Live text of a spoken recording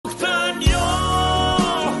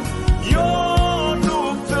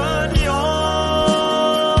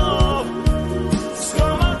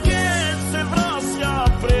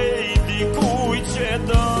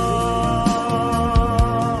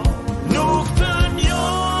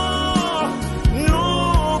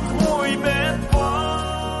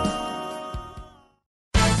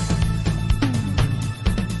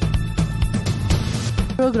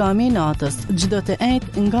Programi i natës, çdo të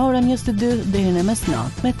njëjtë nga ora 22 deri në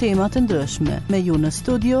mesnatë, me tema të ndryshme. Me ju në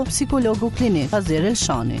studio, Psikologu Klinik, Hazir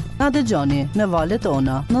Elshani. Na dëgjoni në valët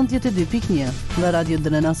tona 92.1 dhe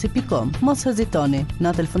radio-drenasi.com. Mos hezitoni,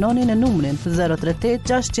 na telefononi në numrin 038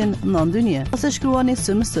 691 ose shkruani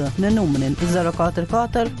SMS në numrin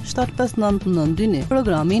 044 75992.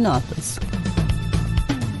 Programi i natës.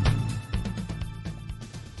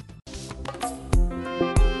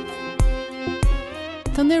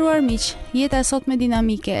 Të nderuar miq, jeta e sotme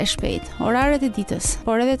dinamike e shpejt, oraret e ditës,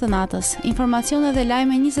 por edhe të natës, informacione dhe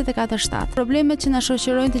lajme 24/7, problemet që na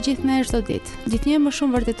shoqërojnë të gjithë ne çdo ditë. Gjithnjë më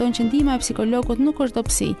shumë vërtetojnë që ndihma e psikologut nuk është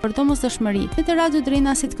dobësi, por domosdoshmëri. Ne të Radio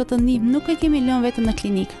Drenasit këtë ndihmë nuk e kemi lënë vetëm në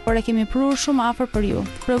klinik, por e kemi prurur shumë afër për ju.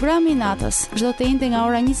 Programi i natës, çdo të njëjtë nga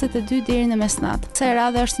ora 22 deri në mesnatë. Kësaj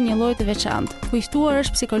radhe është një lloj të veçantë. Ku i ftuar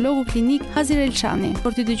është Psikologu Klinik Hazir Elshani,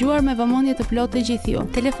 për të dëgjuar me vëmendje të plotë të gjithë ju.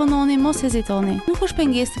 Telefononi, mos hezitoni. Nuk është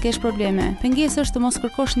pengesë të kesh probleme. Pengesë është të mos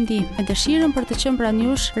kërkosh ndihmë, me dëshirën për të qenë pranë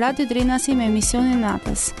jush Radio Drenasi me emisionin e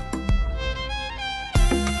natës.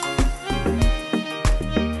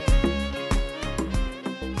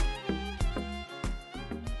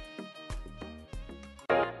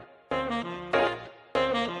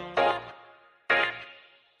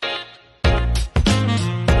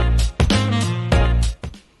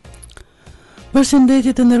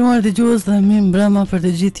 Përshëndetje të nderuar dëgjues dhe mirë mbrëma për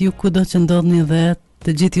të gjithë ju kudo që ndodhni dhe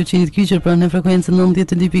të gjithë ju që jeni të kyçur pra në frekuencën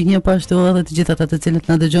 92.1 po ashtu edhe të gjithë ata të cilët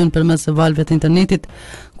na dëgjojnë përmes valëve të internetit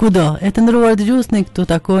kudo. E të nderuar dëgjues, ne këtu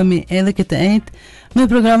takohemi edhe këtë njëjtë me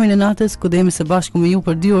programin e natës ku jemi së bashku me ju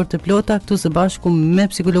për 2 orë të plota këtu së bashku me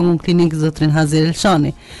Psikologun Klinik zotrin Hazir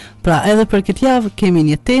Elshani. Pra edhe për këtë javë kemi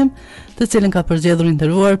një temë të cilën ka përgjedhur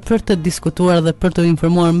intervuar për të diskutuar dhe për të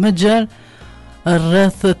informuar më gjerë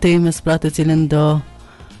rreth temës pra të cilën do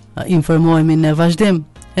informohemi në vazhdim.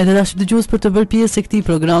 Edhe dashur dëgjues, për të bërë pjesë e këtij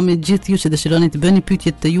programi, gjithë ju që dëshironi të bëni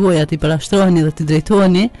pyetjet të juaja, të parashtroheni dhe të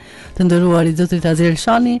drejtoheni të nderuarit zotrit Hazir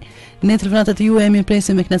Elshani, ne telefonata juaja jemi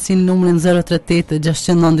presim me kënaqësi në numrin 038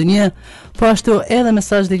 691, po ashtu edhe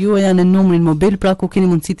mesazhet juaja në numrin mobil, pra ku keni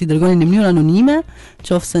mundësi të dërgoni në mënyrë anonime,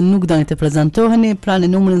 qofse nuk doni të prezantoheni, pra në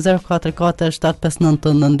numrin 044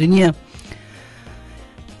 75992.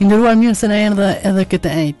 I nderuar, mirë se na erdhë edhe këtë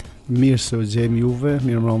njëjtë. Mirë se u gjejmë juve,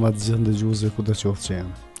 mirë mbrëma të gjithë dëgjuesve kudo qoftë që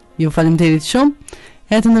janë. Ju faleminderit shumë.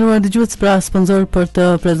 E të nderuar dëgjues, pra sponsor për të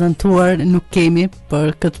prezantuar nuk kemi për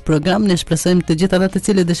këtë program. Ne shpresojmë të gjithë ata të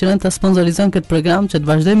cilët dëshirojnë ta sponsorizojnë këtë program që të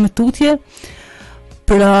vazhdojmë me tutje.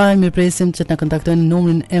 Pra mirëpresim që të na kontaktojnë në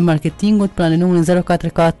numrin e marketingut, pra në numrin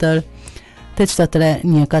 044 873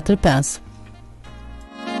 145.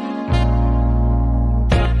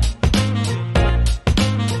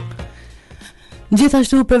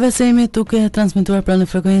 Gjithashtu përveç se jemi duke transmetuar pra në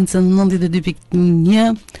frekuencën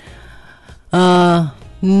 92.1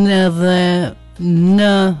 edhe në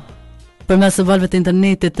përmes valëve të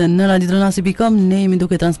internetit në radio-drenasi.com, ne jemi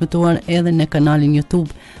duke transmetuar edhe në kanalin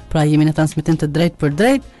YouTube, pra jemi në transmetim të drejt për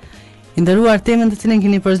drejt. I nderuar, temën të cilën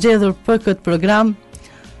keni përgjedhur për këtë program,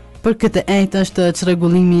 për këtë njëjtë është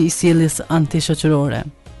Qrregullimi i sjelljes antishoqërore.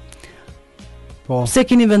 Po. Pse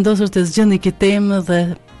keni vendosur të zgjidhni këtë temë dhe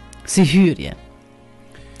si hyrje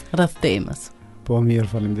rreth temës? Po mirë,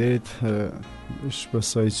 faleminderit.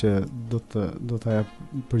 Shpresoj që do të jap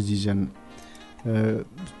përgjigjen.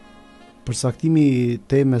 Përcaktimi i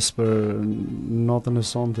temës për natën e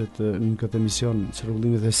sontit në këtë emision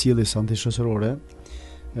Qrregullimet e sjelljes antishoqërore,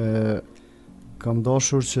 kam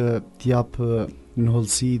dashur që t'jap në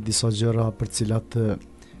hollësi disa gjëra për cilat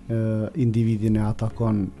individin e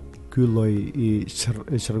atakon ky lloj i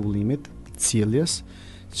qrregullimit të sjelljes,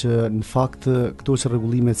 që në fakt këto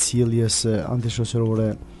qrregullimet sjelljes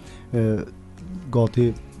antishoqërore gati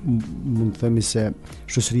mund të themi se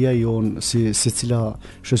shoqëria jonë si cila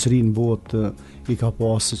shoqëri në botë i ka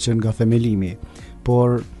pasur që nga themelimi,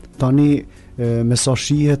 por tani me sa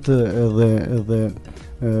shihet edhe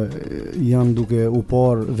janë duke u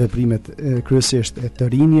parë veprimet kryesisht e të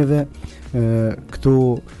rinjeve, këto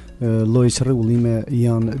lloj qrregullime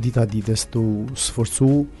janë dita ditës të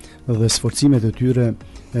sforcu dhe sforcimet e tyre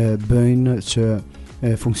bëjnë që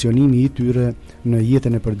funksionimi i tyre në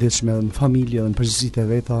jetën e përditshme, në familje dhe në përgjithësitë e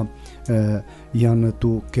veta janë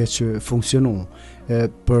të keq funksionu.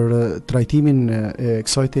 Për trajtimin e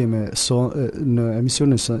kësaj teme në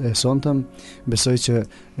emisionin e sonte, besoj që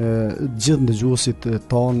gjithë ndëgjuesit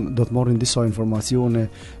tanë do të marrin disa informacione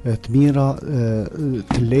të mira,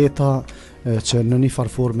 të lehta, që në një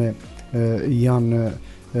farë forme janë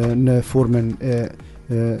në formën e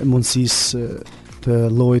mundësisë të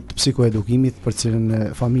llojit psikoedukimit për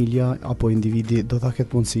cilën familja apo individi do ta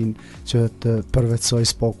ketë mundësinë që të përvetësoj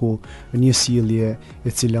spoku një sjellje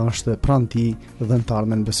e cila është pranë tij dhe në të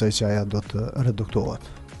ardhmen besoj që ajo do të reduktohet.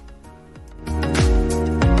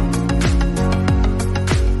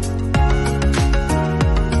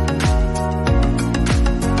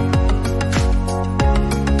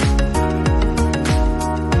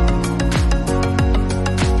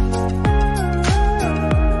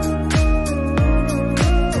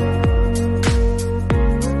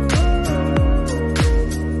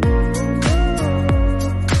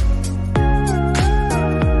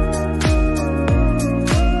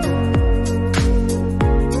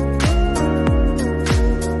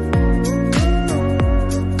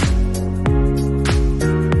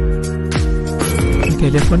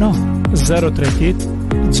 Telefono 038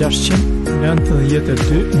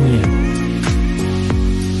 692 1.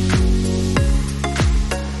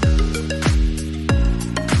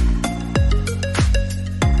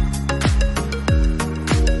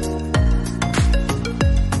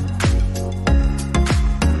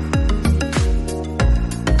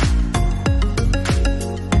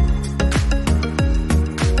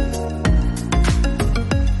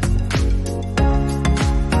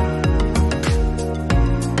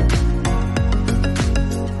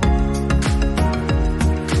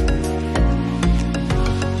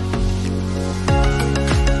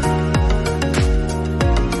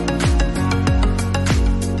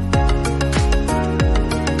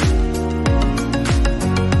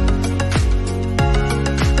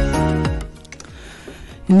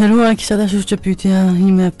 Ndërruar, kisha dashur që pyetja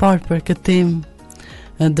ime e parë për këtë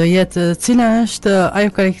temë do jetë cila është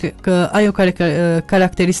ajo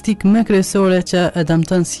karakteristikë më kryesore që e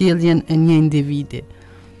dëmton sjelljen e një individi.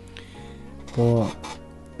 Po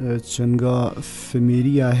që nga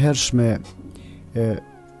fëmijëria e hershme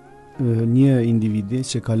një individi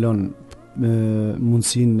që kalon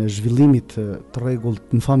mundësinë e zhvillimit të rregullt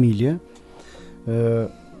në familje,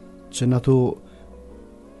 që në ato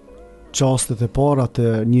çastet e para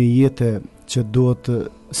të një jete që duhet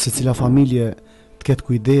secila familje të ketë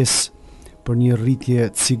kujdes për një rritje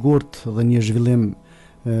të sigurt dhe një zhvillim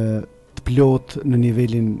të plot në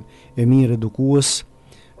nivelin e mirë edukues,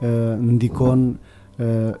 ndikon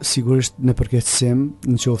sigurisht në përkeqësim,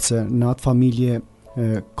 nëse në atë familje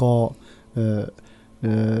ka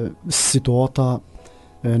situata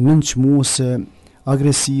nënçmuese,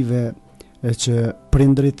 agresive, që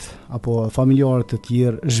prindrit apo familjarët të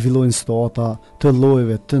tjerë zhvillojnë situata të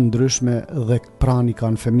llojeve të ndryshme dhe pranë i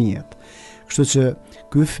kanë fëmijët. Kështu që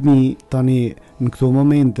ky fëmijë tani në këto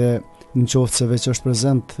momente, nëse veç është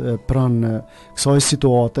prezent pranë kësaj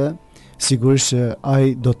situate, sigurisht që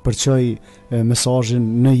ai do të përçojë mesazhin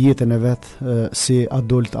në jetën e vet si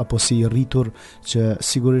adult apo si rritur, që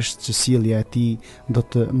sigurisht që sjellja e tij do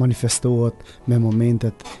të manifestohet me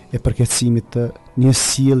momentet e përkeqësimit të një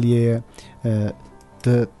sjellje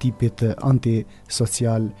të tipit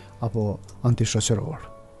antisocial apo antishoqëror.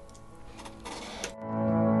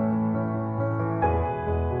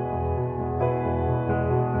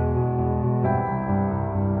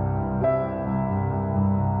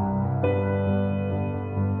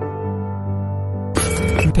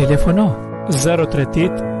 Telefono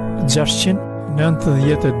 038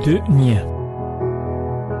 692 1.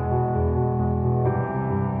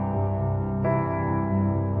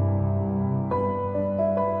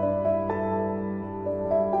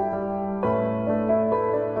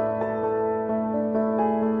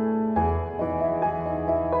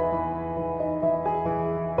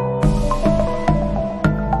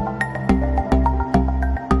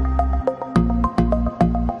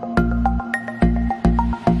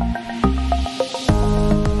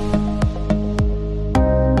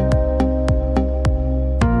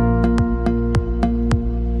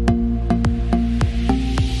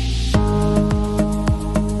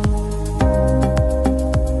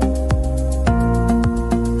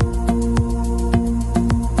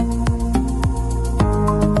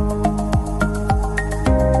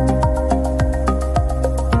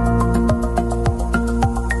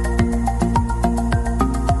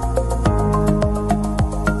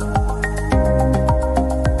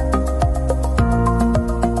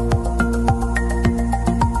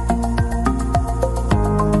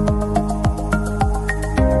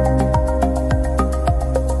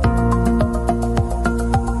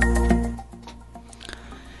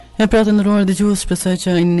 E pra të ndëruar dëgjues, shpresoj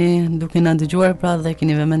që jeni duke na dëgjuar pra dhe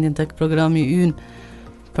keni vëmendjen tek programi ynë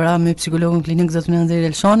pra me psikologun klinik zotin Hazir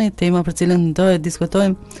Elshani. Tema për cilën do e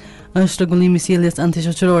diskutojmë është rregullimi i sjelljes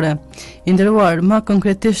antishoqërore. I nderuar, më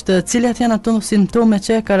konkretisht, cilat janë ato simptome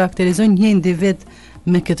që karakterizojnë një individ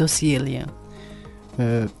me këtë sjellje?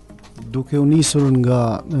 duke u nisur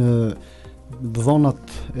nga dhonat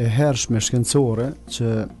e hershme shkencore që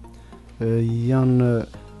janë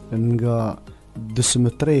nga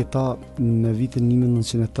dysëmëtreta në vitin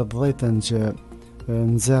 1980 që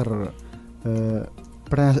nxerr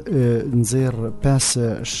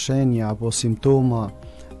 5 shenja apo simptoma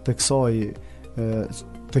të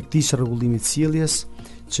këtij rregullimi të sjelljes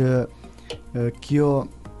që kjo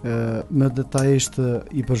më detajisht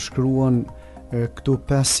i përshkruan këto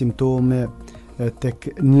 5 simptome tek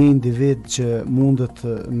një individ që mundet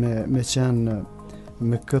me qenë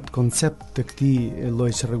me këtë koncept të këtij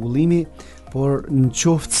lloji rregullimi, por në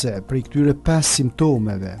qoftë se prej këtyre 5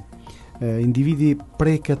 simptomeve individi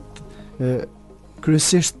preket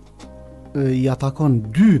kryesisht i atakon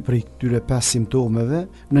 2 prej këtyre 5 simptomeve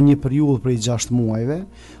në një periudhë prej 6 muajve,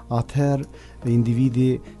 atëherë individi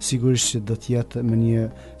sigurisht që do të jetë me një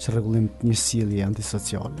rregullim të një sjellje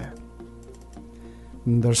antisociale.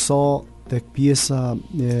 Ndërsa tek pjesa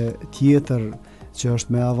tjetër që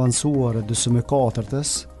është më avancuar e 24-tës,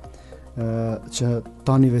 që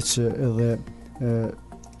tani veç edhe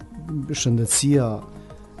shëndetësia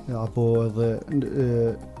apo edhe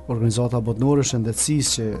organizata botërore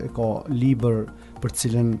shëndetësisë që ka libër për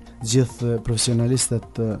cilën gjithë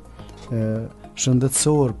profesionalistët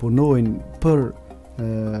shëndetësor punojnë për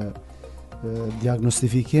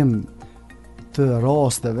diagnostifikim të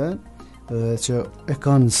rasteve që e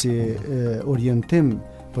kanë si orientim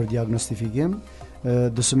për diagnostifikim,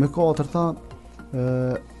 24-ta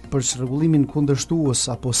për rregullimin kundërshtues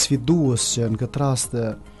apo sfidues që në këtë rast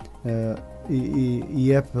i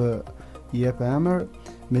jep emër,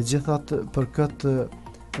 megjithatë për këtë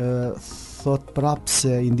thot prapë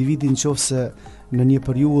se individi nëse në një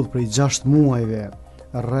periudhë prej 6 muajve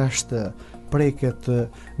rresht preket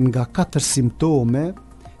nga 4 simptome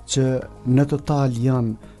që në total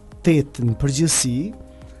janë 8 në përgjithësi,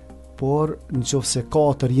 por nëse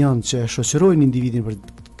 4 janë që shoqërojnë individin për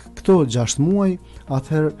këto 6 muaj,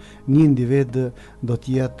 atëherë një individ do të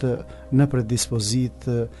jetë në predispozit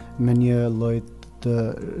me një lloj të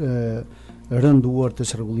rënduar të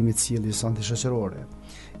rregullimit të sjelljes antishoqërore.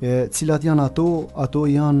 Cilat janë ato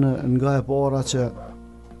janë nga e para që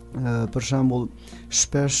për shembull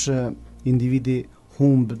shpesh individi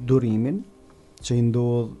humb durimin, që i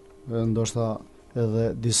ndodh ndoshta edhe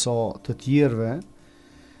disa të tjerëve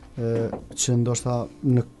që ndoshta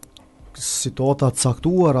në situata të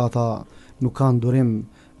caktuara ata nuk kanë durim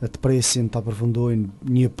të presin ta përfundojnë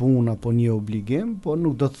një punë apo një obligim, por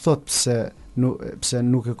nuk do të thotë pse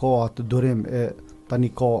nuk e ka atë durim tani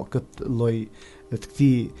ka këtë lloj të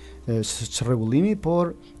këtij rregullimi,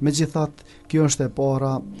 por megjithatë kjo është e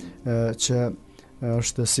para që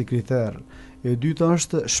është si kriter. E dyta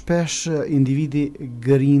është shpesh individi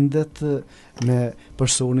gërindet me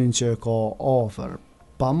personin që ka afër,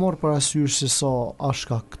 pa marrë parasysh se sa a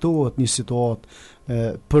shkaktohet një situatë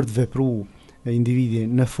për të vepruar individi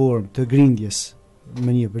në formë të grindjes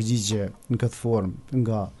me një përgjigje në këtë formë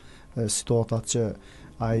nga situatat që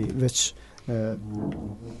ai veç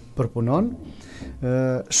përpunon.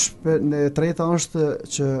 E treta është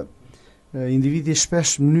që individi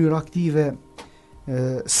shpesh në mënyrë aktive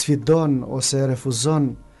sfidon ose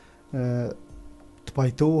refuzon të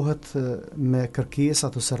pajtohet me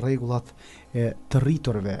kërkesat ose rregullat e të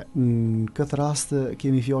rriturve. Në këtë rast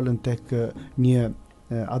kemi fjalën tek një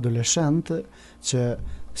adoleshent që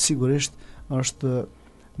sigurisht është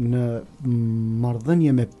në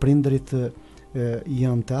marrëdhënie me prindrit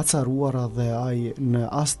janë të acaruara dhe ai në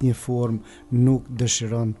asnjë formë nuk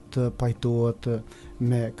dëshiron të pajtohet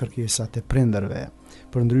me kërkesat e prindërve.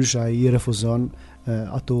 Përndryshe ai i refuzon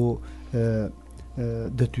ato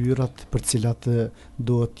detyrat për cilat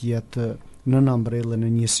do të jetë në ambrellën e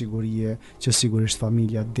një sigurie që sigurisht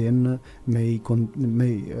familja din me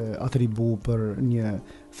atribu për një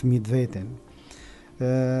fëmijë të vetin.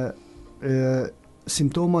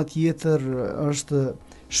 Simptoma tjetër është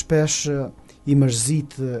shpesh i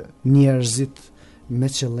mërzit njerëzit me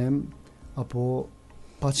qëllim apo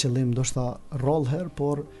pa qëllim, ndoshta rrallëherë,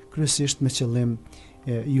 por kryesisht me qëllim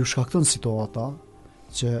ju shkakton situata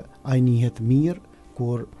që ai njihet mirë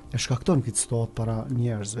kur e shkakton këtë situatë para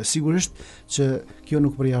njerëzve. Sigurisht që kjo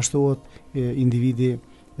nuk përjashtohet individi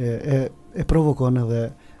e provokon edhe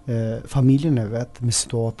familjen e vet me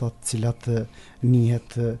situatat cilat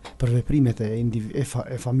njihet për veprimet e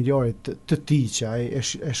familjarit të tij që ai e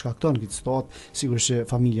shkakton këtë situatë, sigurisht që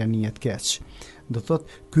familja njihet keq. Do thotë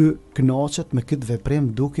ky kënaqet me këtë veprim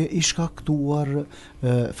duke i shkaktuar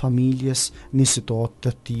familjes një situatë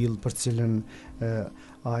të tillë për cilën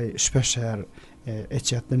ai shpeshherë e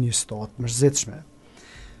qet në një situatë mërzitshme.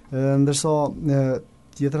 Ndërsa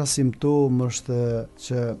Tjetra simptom është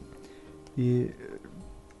që i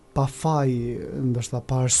pa faj, ndoshta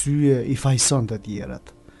pa arsye i fajson të tjerët.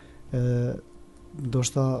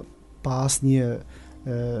 Ndoshta pa asnjë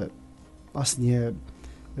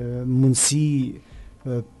mundësi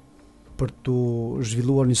për të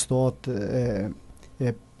zhvilluar një situatë e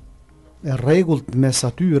rregullt mes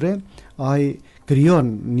atyre, ai krijon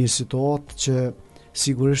një situatë që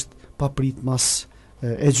sigurisht papritmas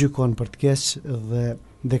e gjykon për të keq dhe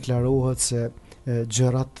deklarohet se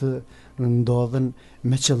gjërat ndodhen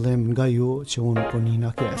me qëllim nga ju që unë po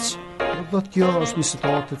nina keq. Do të kjo është një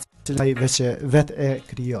situatë që ai vetë e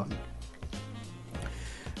krijon.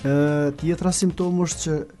 Tjetra simptom është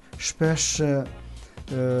që shpesh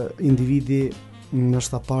individi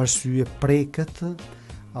nështë pa arsye preket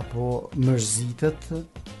apo mërzitet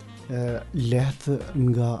lehtë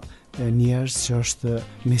nga njerëz që është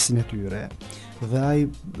mesin e tyre. Dhe ai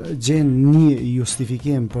gjen një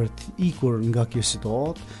justifikim për të ikur nga kjo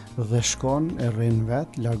situatë dhe shkon e rrin vet,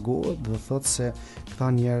 largohet dhe thot se këta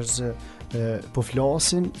njerëz po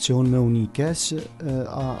flasin që unë me uni keq,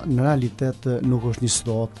 në realitet nuk është një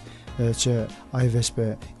situatë që ai veç pe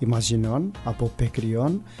imagjinon apo pe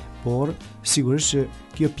krijon, por sigurisht që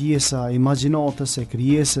kjo pjesa imagjinatës e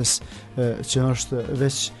krijesës që është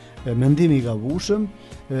veç mendimi i gabueshëm,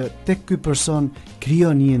 tek ky person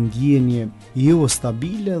krijon një ndjenje jo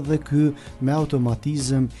stabile dhe ky me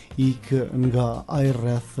automatizëm ik nga ai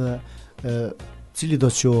rreth cili do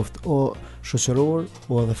të qoftë o shoqëror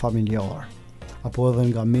o edhe familjar, apo edhe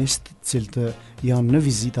nga mes të cilët janë në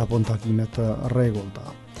vizitë apo në takime të rregullta.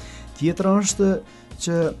 Tjetra është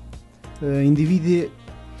që individi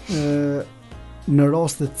në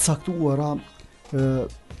raste të caktuara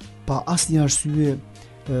pa asnjë arsye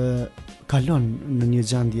kalon në një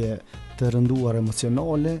gjendje të rënduar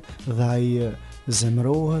emocionale dhe ai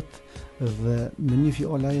zemërohet dhe me një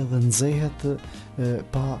fjalë ai edhe nxehet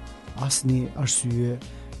pa asnjë arsye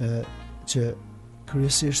që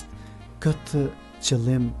kryesisht këtë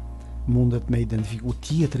qëllim mundet me identifiku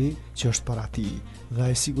tjetri që është para tij. Dhe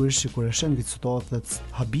ai sigurisht që kur e shën këtë situatë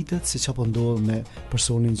habitet se çapo ndodh me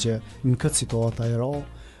personin që në këtë situatë ai ra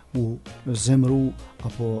u zemru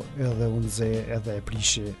apo edhe u nxe edhe e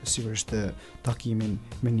prishi sigurisht takimin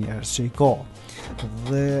me njerëz që i ka.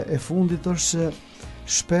 Dhe e fundit është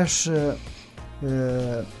shpesh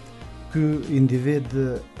ky individ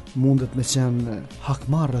mundet me qenë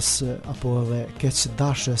hakmarrës apo edhe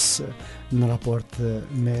keqdashës në raport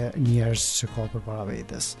me njerëz që ka përpara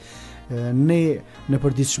vetes. Ne në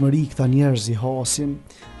përditshmëri këta njerëz i hasim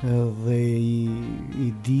dhe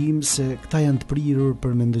i dim se këta janë të prirur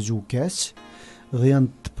për me ndëgju keq dhe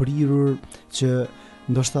janë të prirur që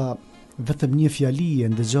ndoshta vetëm një fjali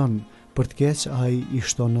e ndëgjon për të keq, ai i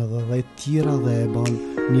shton edhe dhe tjera dhe e bën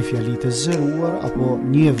një fjali të zëruar apo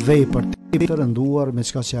një vepër të rënduar me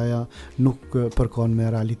çka që aja nuk përkon me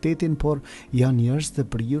realitetin, por janë njerëz të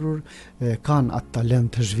prirur, kanë atë talent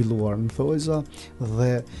të zhvilluar në thojza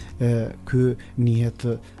dhe ky njihet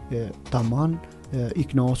tamam i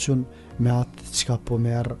kënaqur me atë çka po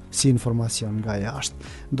merr si informacion nga jashtë.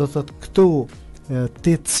 Do thotë këtu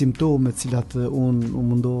 8 simptome të cilat unë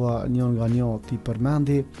mundova një nga një ti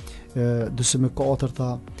përmendi, dëse me 4-ta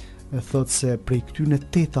thot se prej këtyne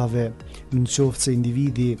 8-ave në qoftë se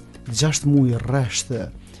individi 6 muaj rresht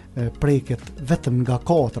preket vetëm nga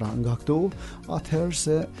 4 nga këtu, atëherë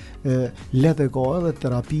se letë ka edhe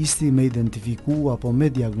terapisti me identifiku apo me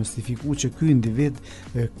diagnostifiku që ky individ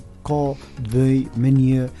ka dhej me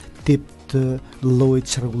një tip të llojit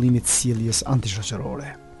çrregullimit sjelljes antishoqërore.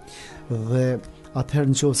 Dhe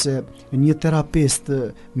atëherë në qoftë se një terapist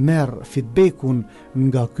merr feedbackun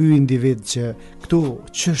nga ky individ që këtu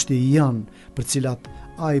çështje janë për cilat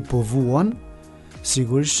ai po vuan,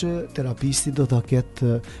 sigurisht terapisti do ta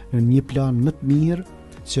ketë një plan më të mirë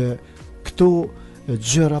që këto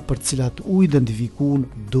gjëra për cilat u identifikun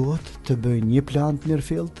duhet të bëjnë një plan të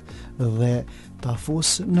mirëfillt dhe ta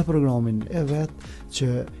fus në programin e vet që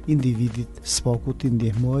individit s'paku t'i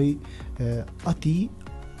ndihmoj atij,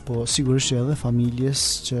 po sigurisht edhe familjes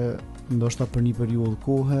që ndoshta për një periudhë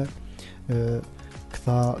kohe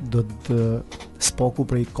këta do të spaku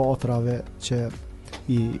prej 4-ave që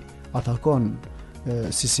i atakon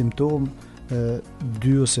si simptom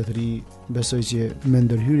 2 ose 3, besoj që me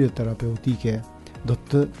ndërhyrje terapeutike do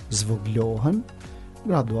të zvoglohen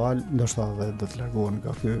gradual, ndoshta edhe do të largohen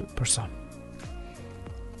nga ky person.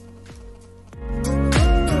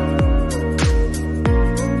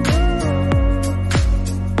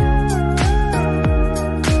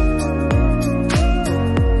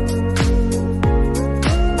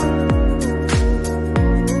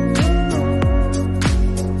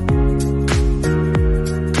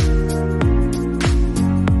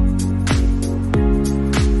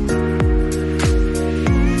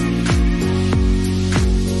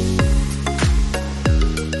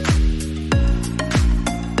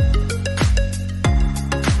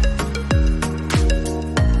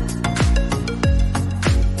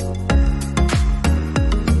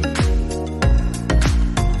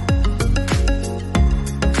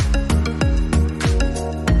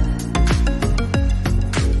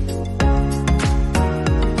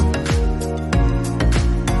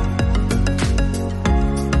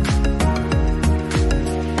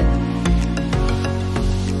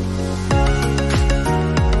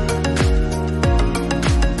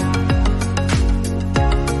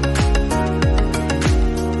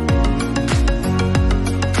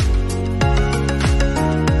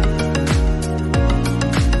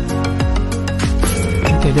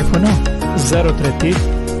 038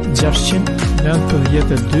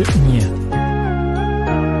 692 1.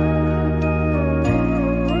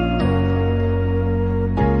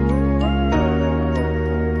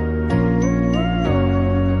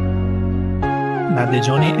 Na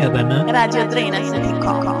dëgjoni edhe në Radio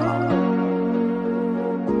Drenasi.com.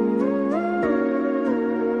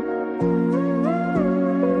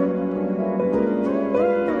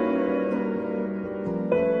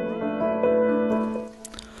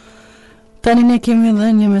 Tani ne kemi edhe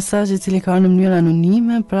një mesazh I cili ka në mënyrë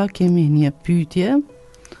anonime, pra kemi një pyetje.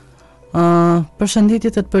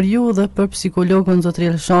 Përshëndetje për ju dhe për psikologun zotri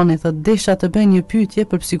Elshani, thotë desha të bëj një pyetje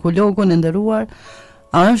për psikologun e nderuar.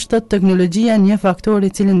 A është teknologjia një faktor I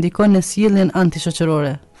cili ndikon në sjelljen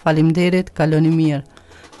antishoqërore? Faleminderit, kaloni mirë.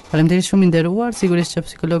 Faleminderit shumë I nderuar, sigurisht që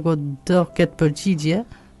psikologu do ketë përgjigje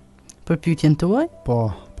për pyetjen tuaj. Po,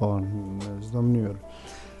 në çdo mënyrë.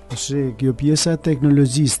 Kjo pjesa e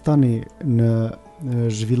teknologjisë tani në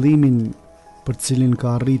zhvillimin për cilin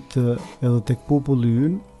ka arrit edhe tek populli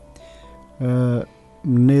ynë,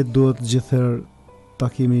 ne duhet gjithherë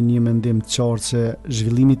ta kemi një mendim të qartë se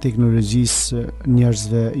zhvillimi I teknologjisë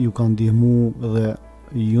njerëzve ju ka ndihmu dhe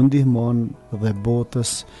ju ndihmon dhe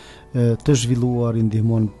botës të zhvilluar I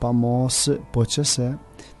ndihmon pa mas, po qëse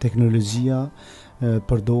teknologjia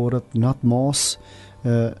përdoret në atë mas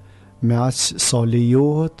me aq sa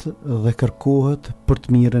lejohet dhe kërkohet për të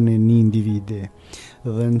mirën e një individi.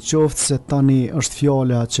 Dhe në qoftë se tani është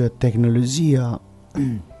fjala që teknologjia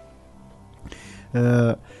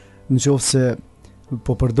në qoftë se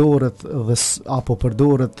po përdoret dhe apo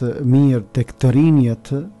përdoret mirë tek të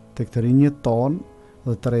rinjët tonë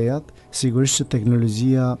dhe të rejat, sigurisht që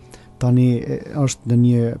teknologjia tani është në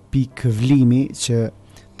një pikë vlimi që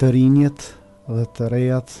të rinjët dhe të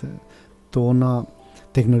rejat tona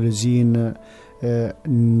teknologjinë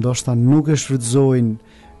ndoshta nuk e shfrytëzojnë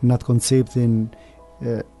në atë konceptin,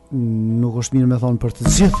 nuk është mirë me thonë për të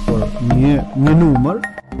gjithë, por një numër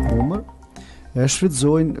e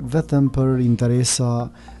shfrytëzojnë vetëm për interesa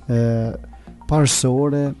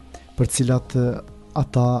parësore për cilat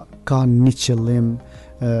ata kanë një qëllim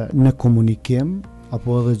në komunikim apo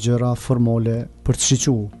edhe gjëra formale për të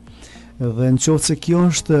shiquar. Dhe në qoftë se kjo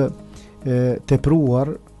është tepruar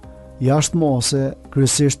jashtë mose,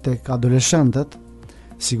 kryesisht tek adoleshentët,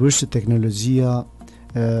 sigurisht që teknologjia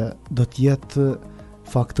do të jetë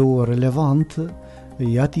faktor relevant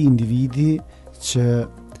I atij individi që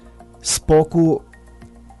spoku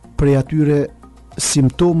prej atyre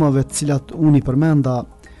simptomave të cilat unë I përmenda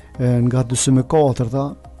nga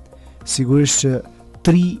 24, sigurisht që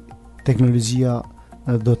 3 teknologjia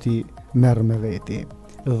do t'i merr me veti.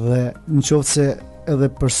 Dhe në qoftë se edhe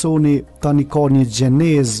personi tani ka një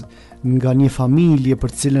gjenezë nga një familje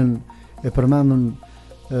për cilën e përmendëm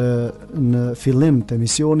në fillim të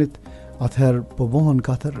emisionit, atëherë po bëhen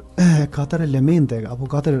 4 elemente apo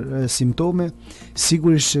 4 simptome,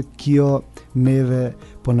 sigurisht që kjo neve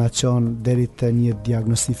po na çon deri te një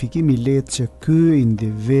diagnostifikim I lehtë që ky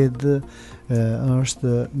individ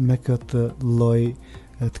është me këtë lloj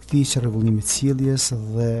të këtij Qrregullimit sjelljes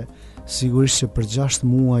dhe sigurisht që për 6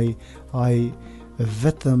 muaj ai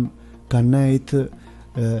vetëm ka nejtë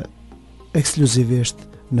ekskluzivisht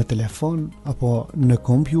në telefon apo në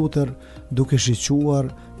kompjuter duke shiquar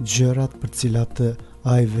gjërat për cilat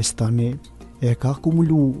ai veç tani e ka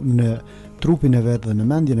akumulu në trupin e vet dhe në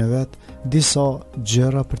mendjen e vet disa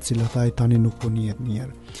gjëra për cilat ai tani nuk po njihet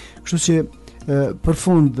mirë. Kështu që për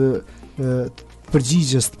fund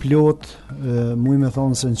përgjigjes të plot, muj me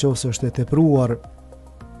thonë se nëse është e tepruar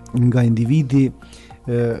nga individi,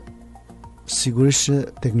 sigurisht që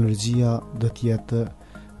teknologjia do të jetë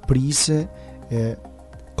prise e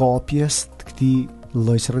kapjes të këtij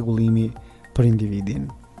lloji rregullimi për individin.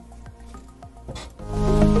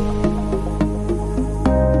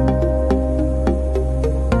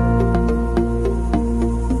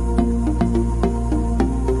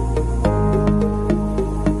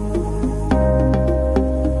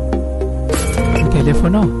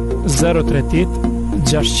 Telefono 038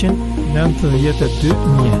 692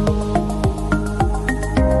 1.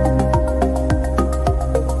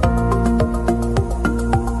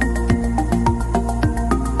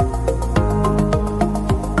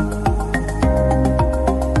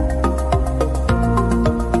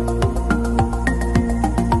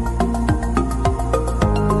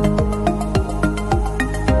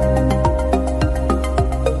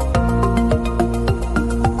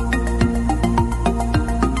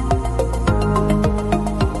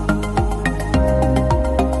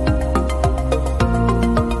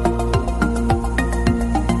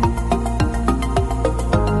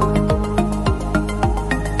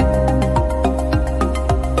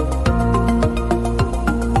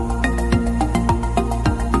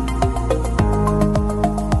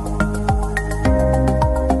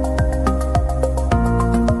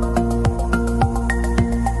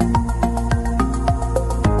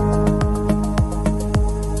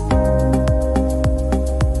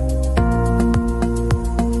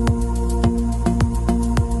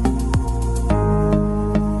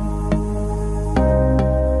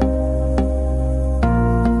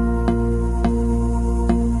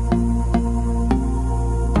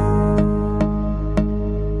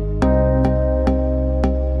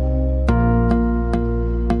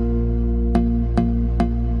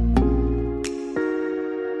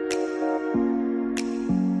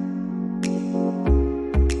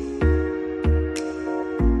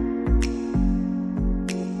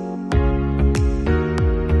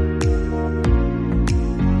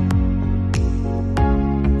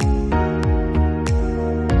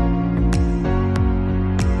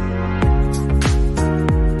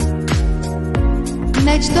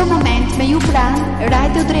 çdo moment me ju pranë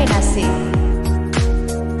Radio Drenasi.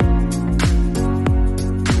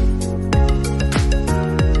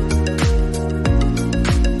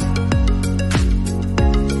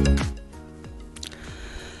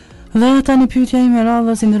 Dhe tani pyetja ime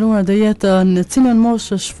radhës i nderuar do jetë në cilën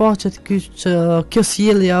moshë shfaqet kjo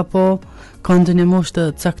sjellje apo ka ndonjë moshë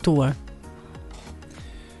të caktuar?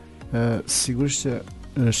 Sigurisht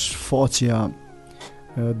që shfaqja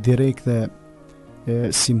direkte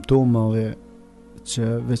e simptomave që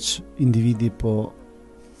veç individi po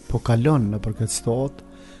kalon në këtë situatë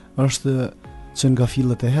është që nga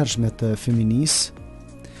fillet e hershme të feminisë,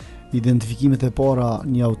 identifikimet e para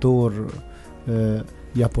një autor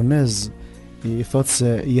japonez i thot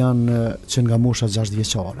se janë që nga mosha 6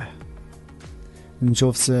 vjeçare. Në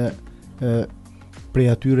qoftë se prej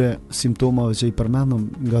atyre simptomave që i përmendëm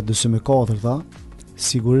nga 24-ta,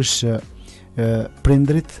 sigurisht që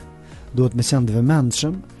prindrit duhet me qenë të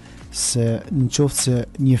vëmendshëm se në qoftë se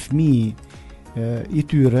një fëmijë i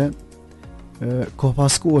tyre ko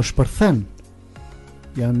pas kohë shpërthen,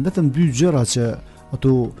 janë vetëm 2 gjëra që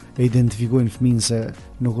ato e identifikojnë fëmijën se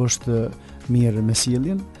nuk është mirë me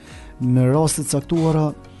sjelljen. Në raste të caktuara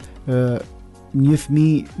një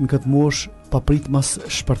fëmijë në këtë moshë papritmas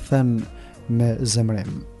shpërthen me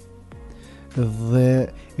zemrim. Dhe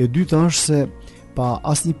e dyta është se pa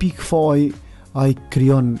asnjë pikë faji ai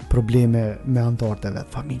krijon probleme me anëtarët e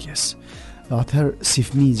vet familjes. Atëherë si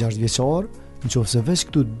fëmijë 6 vjeçar, nëse veç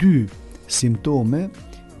këto 2 simptome,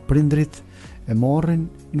 prindrit e marrin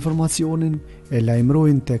informacionin, e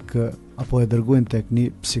lajmërojnë tek apo e dërgojnë tek një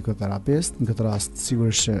psikoterapist, në këtë rast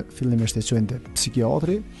sigurisht që fillimisht e çojnë tek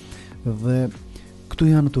psikiatri, dhe këtu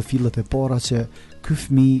janë ato fillet e para që ky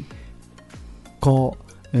fëmijë ka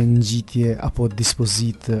ngjitje apo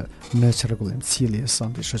dispozit në çrregullim sjelljes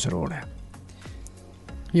antishoqërore.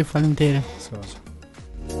 Ju faleminderit.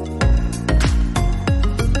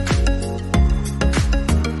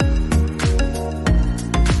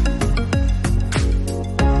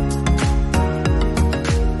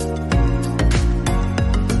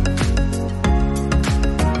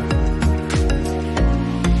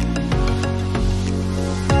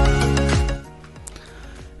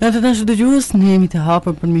 Të dashur dëgjues, ne jemi të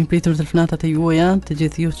hapur për mi pritur telefonatat e juaja, të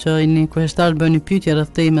gjithë ju që jeni kueshtar bëni pyetje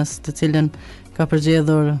rreth temës të cilën ka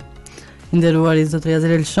përgjedhur i nderuari zotëri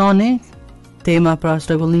Hazir Elshani, tema pra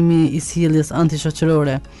shregullimi i sjelljes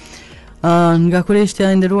antishoqërore. Nga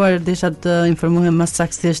kureshtja e nderuar desha të informohem më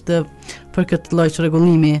saktësisht për këtë lloj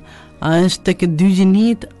shregullimi. A është tek 2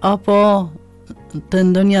 gjinit apo të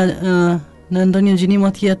ndonjë në ndonjë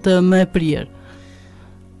gjinim tjetër më e prirë?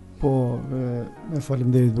 Po,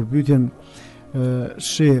 faleminderit për pyetjen.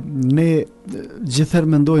 Ne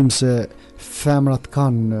gjithherë mendojmë se femrat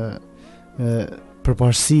kanë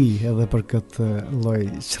përparësi edhe për këtë lloj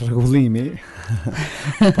çrregullimi,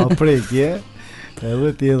 pa prekje,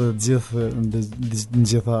 edhe ti edhe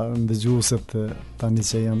gjitha ndëgjuesit tani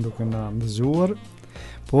që janë duke na ndëgjuar,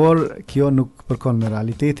 por kjo nuk përkon me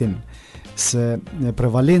realitetin, se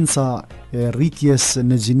prevalenca e rritjes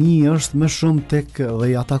në gjini është më shumë tek dhe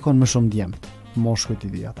i atakon më shumë djemt, moshkujt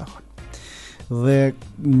i atakon. Dhe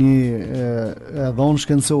një dhonë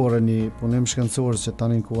shkencore, një punim shkencor që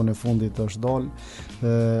tani në kohën e fundit është dalë,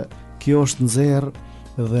 kjo është nxjerrë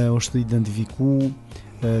dhe është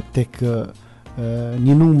identifikuar tek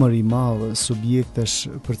një numër i madh subjektesh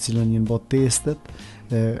për cilën janë bërë testet,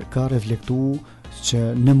 ka reflektuar që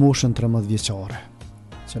në moshën 13 vjeçare.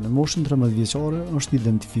 Që në moshën 13 vjeçare është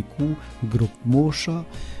identifiku grup mosha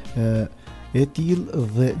e tillë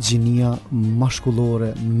dhe gjinia mashkullore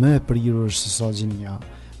më e prirur se sa gjinia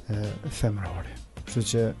femërore. Kështu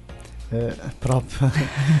që prapë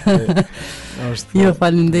është. Jo,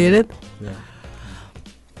 faleminderit. Ja.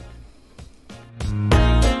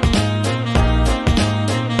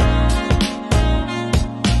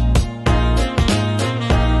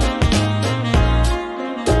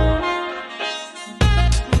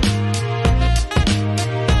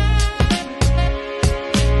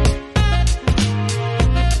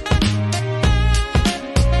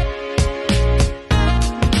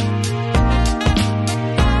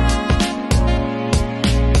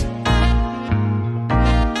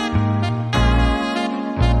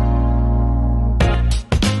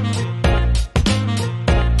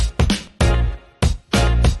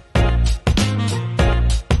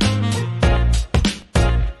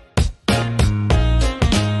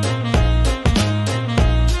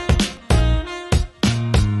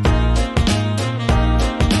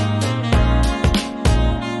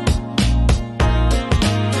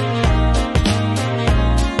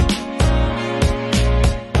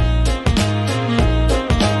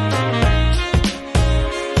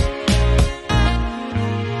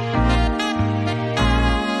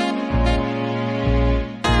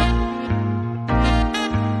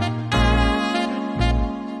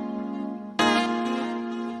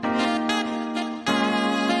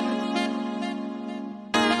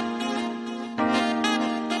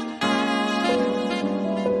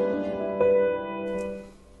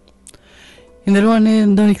 Nderuar ne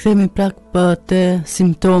do rikthehemi prap te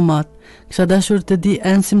simptomat. Kisha dashur të di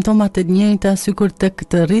janë simptomat e njëjta sikur tek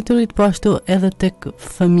të rriturit, po ashtu edhe tek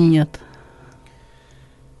fëmijët.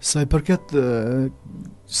 Sa i përket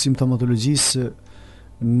simptomatologjisë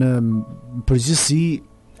në përgjithësi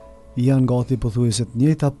janë gati pothuajse të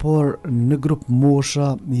njëjta, por në grup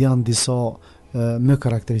mosha janë disa më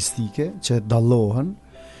karakteristike që dallohen.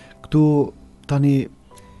 Këtu tani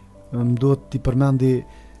më duhet t'i përmendi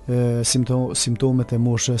simptomet e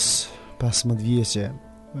moshës 15 vjeçe.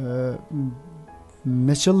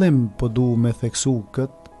 Me qëllim po du me theksu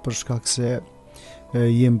këtë për shkak se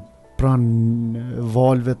jem pranë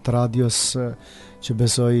valve të radios që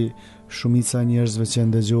besoj shumica e njerëzve që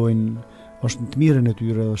ndëgjojnë është në të mirën e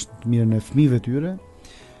tyre, është në të mirën e fëmijëve tyre,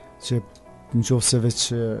 që nëse veç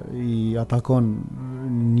i atakon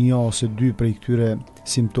një ose dy prej këtyre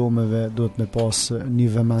simptomeve duhet me pas një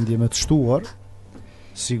vëmendje më të shtuar,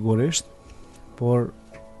 sigurisht, por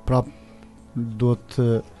prap duhet të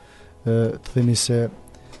themi se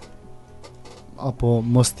apo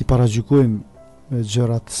mos t'i paragjykojmë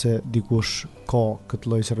gjërat se dikush ka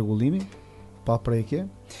këtë lloj çrregullimi pa prekje.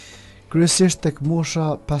 Kryesisht tek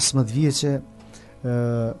mosha 15 vjeçe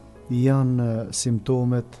janë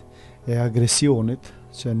simptomet e agresionit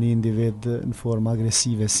që një individ në formë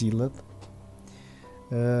agresive sillet.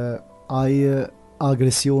 Ai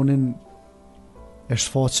agresionin e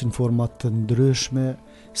shfaq në forma të ndryshme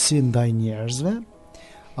si ndaj njerëzve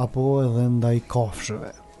apo edhe ndaj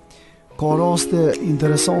kafshëve. Ka raste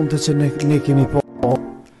interesante që ne kemi pa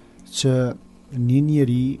që një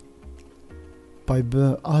njeri pa i bë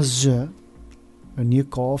asgjë, një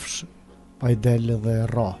kafsh pa i del dhe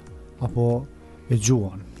ra apo e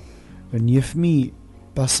gjuan. Një fëmijë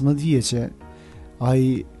 15 vjeçe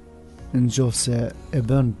ai nëse e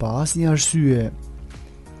bën pa asnjë arsye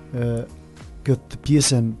këtë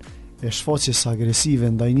pjesën e shfaqjes agresive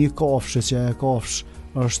ndaj një kafshë që e kafsh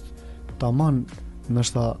është tamam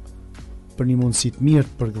ndoshta për një mundësi të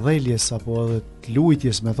mirë për gdheljes apo edhe të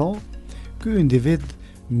lujtjes me to, ky individ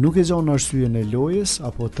nuk e gjon arsyeën e lojës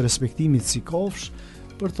apo të respektimit si kafsh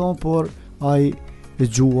për to, por ai e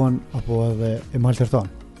gjuan apo edhe e maltreton.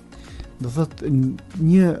 Do thotë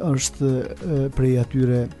një është prej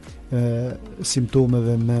atyre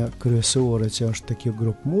simptomeve më kryesore që është te kjo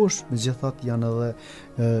grup mosh, megjithatë janë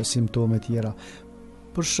edhe simptome tjera.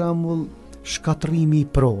 Për shembull, shkatrimi i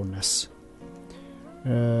pronës.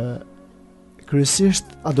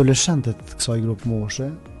 Kryesisht adoleshentët të kësaj grup moshe,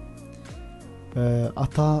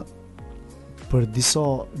 ata për disa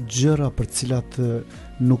gjëra për cilat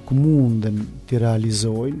nuk munden t'i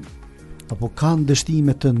realizojnë apo kanë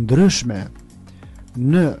dështime të ndryshme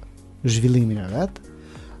në zhvillimin e vet,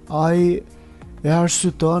 ai e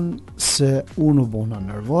arsyeton se unë u bona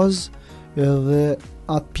nervoz, edhe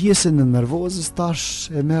atë pjesën e nervozës tash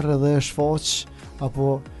e merr edhe e shfaq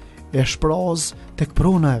apo e shpraz tek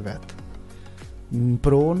prona e vet. Në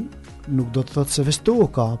pronë nuk do të thotë se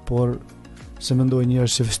vestoka, por se mendoj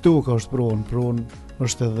njerëz se vestoka është pronë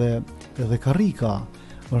është edhe karrika,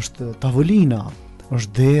 është tavolina,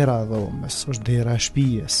 është dera e dhomës, është dera e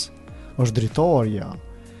shtëpisë, është dritarja.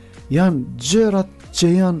 Janë gjërat që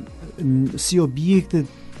janë si objekte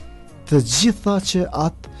të gjitha që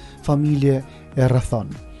atë familje e rrethon.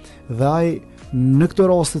 Dhe ai në këto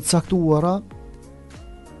raste të caktuara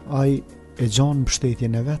ai e gjon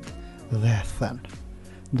mbështetjen e vet dhe e thën.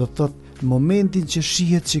 Do të thotë në momentin që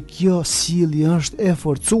shihet që kjo sjellje është e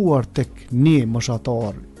forcuar tek një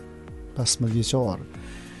moshatar 15 vjeçar,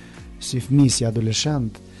 si fëmijë, si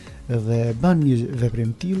adoleshent, dhe bën një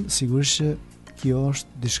veprim tillë, sigurisht që kjo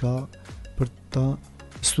është diçka për ta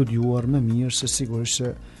studiuar më mirë, se sigurisht që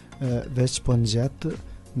veç po ngjet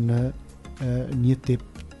në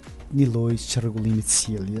një lloj çrregullimi të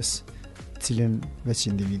sjelljes, të cilën veç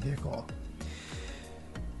individi e ka.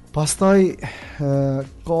 Pastaj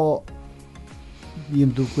ka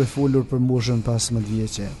jem duke folur për moshën 15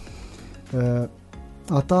 vjeçe.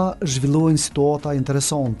 Ata zhvillojnë situata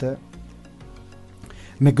interesante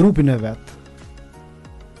me grupin e vet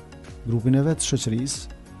shoqërisë,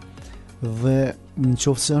 dhe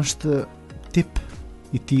nëse është tip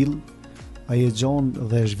i tillë, ai e gjon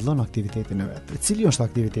dhe e zhvillon aktivitetin e vet. E cili është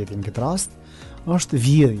aktiviteti në këtë rast? Është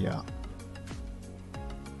vjedhja.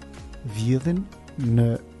 Vjedhin në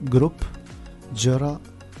grup gjëra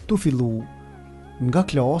tu fillu nga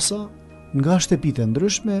klasa, nga shtëpitë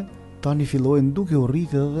ndryshme, tani fillojnë duke u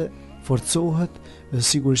rritë dhe forcohet, dhe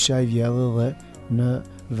sigurisht që ai vjedh edhe në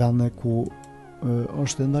vende ku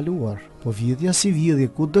është ndaluar. Po vjedhja si vjedhje,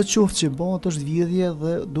 ku do qoftë që bëhet është vjedhje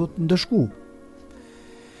dhe do të ndëshku.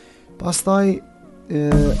 Pastaj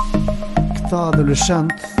këta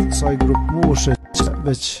adoleshent, kësaj grup moshe që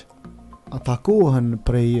veç atakohen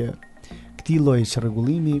prej këtij lloji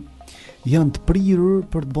çrregullimi, janë të prirur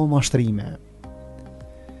për të bërë mashtrime.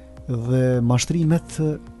 Dhe mashtrimet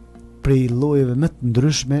prej llojeve më të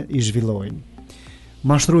ndryshme i zhvillojnë.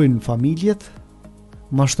 Mashtrojnë familjet,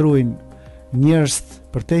 mashtrojnë njerëz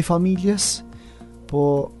përtej familjes, po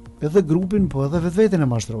edhe grupin, po edhe vetveten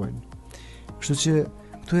e mashtrojnë. Kështu që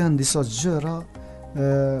këtu janë disa gjëra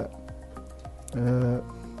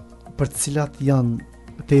për të cilat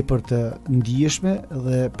janë tepër të ndijeshme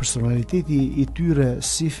dhe personaliteti i tyre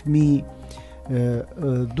si fëmijë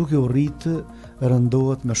duke u rritë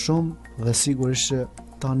rëndohet më shumë dhe sigurisht që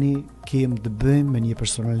tani kem të bëjmë me një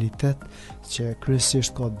personalitet që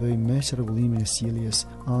kryesisht ka të bëjë me çrregullimin e sjelljes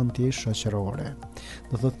anti-shoqërore.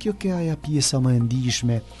 Do thotë kjo ke ajo pjesa më e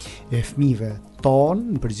ndijshme e fëmijëve tonë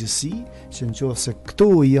në përgjithësi, që nëse këto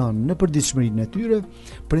janë në përditshmërinë e tyre,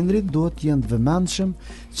 prindrit duhet të jenë të vëmendshëm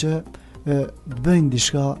që të bëjnë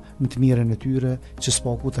diçka në të mirën e tyre që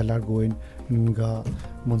s'paku të largojnë nga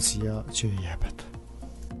mundësia që i jepet.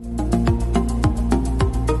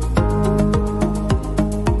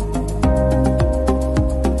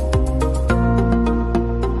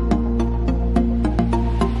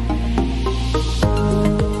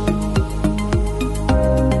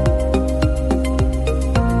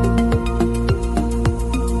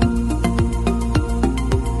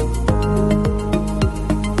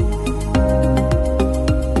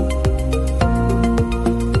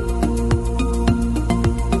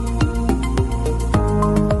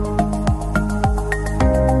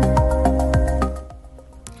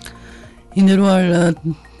 Nderuar,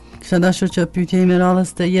 kisha dashur që pyetja ime radhës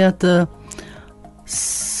të jetë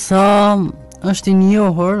sa është i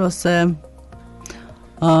njohur ose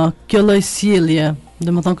kjo lloj sjellje,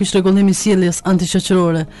 domethënë ky rregullim i sjelljes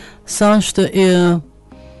antishoqërore, sa është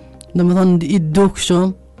domethënë i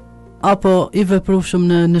dukshëm apo i vepruvshëm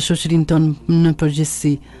në shoqërinë tonë në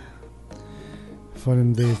përgjithësi.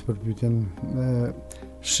 Faleminderit për pyetjen.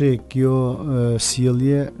 Kjo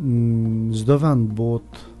sjellje në çdo vend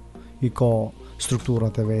botë i ka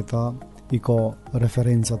strukturat e veta, i ka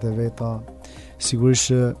referencat e veta. Sigurisht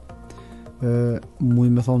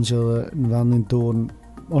mund të thonë që në vendin tonë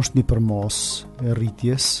është një përmos e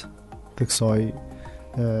rritjes të kësaj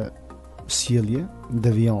sjellje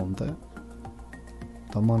deviante.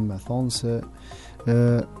 Tamam me thonë se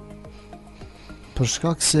për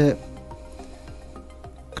shkak se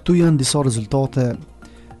këtu janë disa rezultate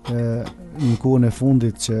në kohën e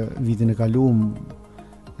fundit që vitin e kaluar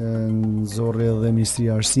nxorri edhe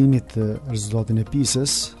Ministria e Arsimit rezultatin e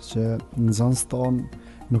PISA-s që nxënësit tonë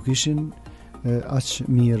nuk ishin aq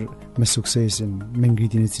mirë me suksesin, me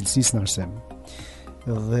ngritjen e cilësisë në arsim.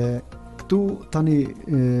 Dhe këtu tani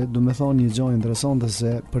do të thonë një gjë interesante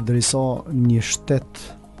se përderisa një shtet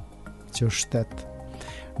që është shtet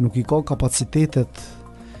nuk i ka kapacitetet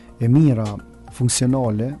e mira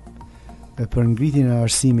funksionale për ngritjen e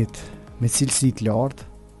arsimit me cilësi të lartë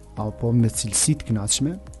apo me cilësi të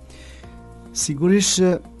kënaqshme, sigurisht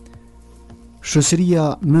shoqëria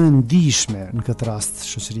më e ndihshme në këtë rast,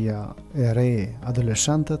 shoqëria e re,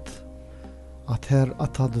 adoleshentët, atëherë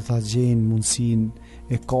ata do ta gjejnë mundësinë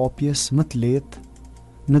e kapjes më të lehtë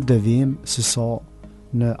në devijim se sa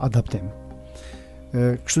në adaptim.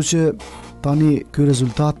 Kështu që tani ky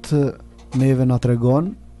rezultat neve na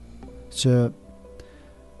tregon që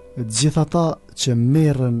gjithë ata që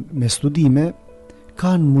merren me studime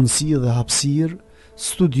kanë mundësi dhe hapësirë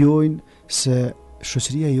studiojnë se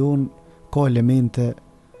shoqëria jonë ka elemente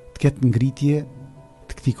të ketë ngritje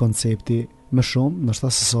të këtij koncepti më shumë, ndoshta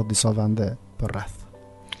se sa disa vende përreth.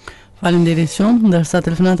 Faleminderit shumë, ndërsa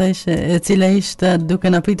telefonata e cila ishte duke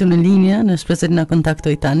na pritur në linjë, në shpresë të na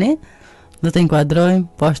kontaktoj tani, do të inkuadrojmë,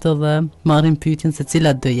 po ashtu edhe marrim pyetjen se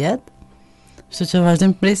cila do jetë. Kështu që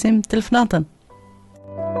vazhdojmë të presim telefonatën.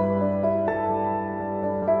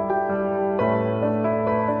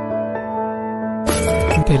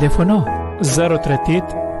 Telefono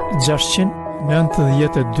 038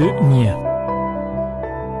 692 1.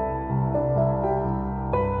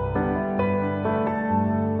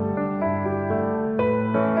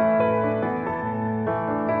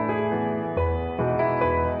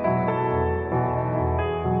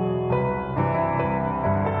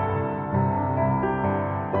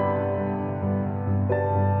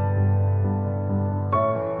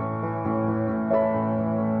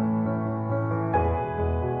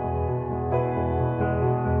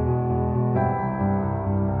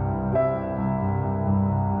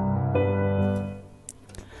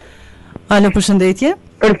 Alo, përshëndetje.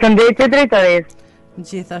 Përshëndetje drejtoresë.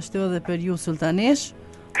 Gjithashtu edhe për ju sultanesh.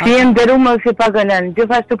 Si e nderuar si paganën.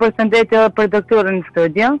 Gjithashtu përshëndetje edhe për doktorin në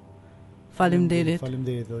studio. Faleminderit.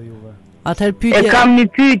 Faleminderit edhe juve. Atëherë E pyetja. kam një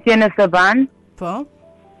pyetje nëse ban. Po.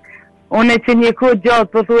 Unë që një kohë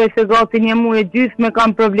gjatë, pothuajse gati një muaj e gjysmë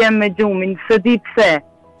kam problem me gjumin, s'e di pse.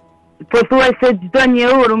 Pothuajse çdo një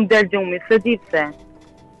orë më del gjumi, s'e di pse.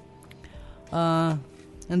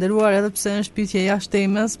 Nderuar, edhe pse është pyetje jashtë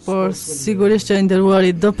temës, por sigurisht që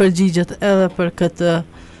nderuari do përgjigjet edhe për këtë.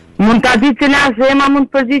 Mund ta di cila është tema, mund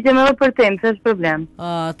të përgjigjem edhe për temë, s'është problem.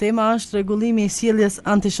 Tema është rregullimi i sjelljes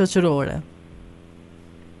antishoqërore.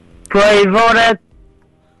 Po i voret,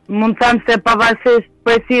 mund të them se pavarësisht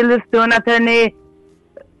për sjelljes tonë, atëherë ne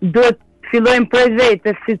duhet fillojmë prej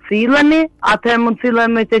vetes si sillemi, atëherë mund të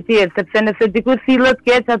sillemi të tjerë, sepse nëse dikush sillet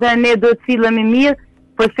keq, atëherë ne duhet sillemi mirë,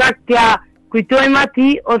 për shkak t'ja kujtojmë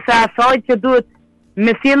atij ose asaj që duhet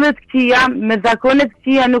me sjellje të këqija, me zakone të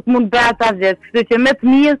këqija nuk mund bëhet asgjë, kështu që më të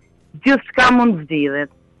mirë gjithçka mund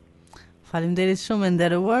zgjidhet. Faleminderit shumë e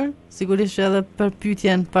nderuar. Sigurisht që edhe për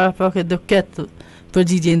pyetjen paraprake do ketë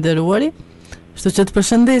përgjigje nderuari. Kështu që të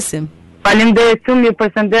përshëndesim. Faleminderit shumë, ju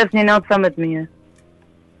përshëndes, një natë sa më të mirë.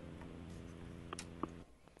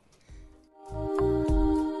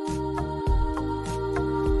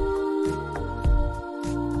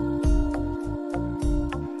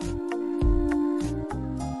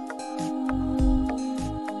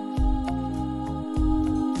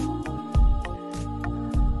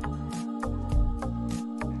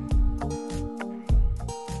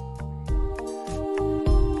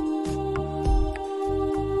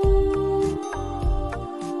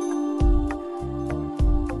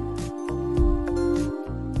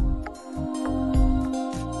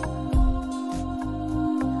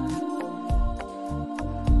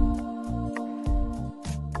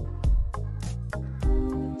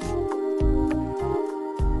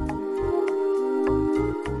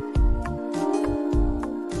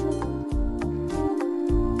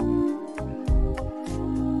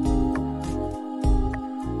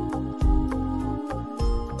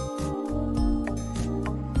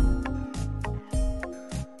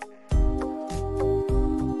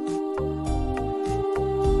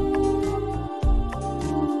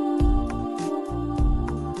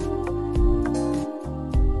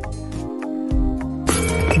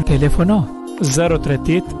 Telefono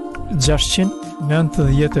 038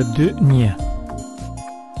 692 1.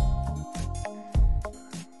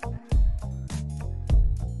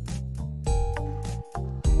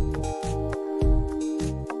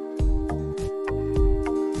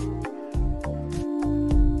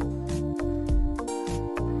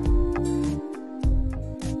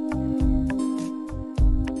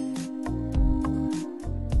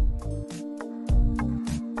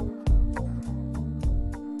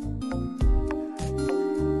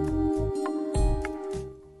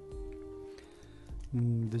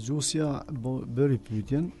 Dëgjuesja bëri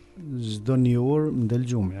pyetjen, çdo një orë më del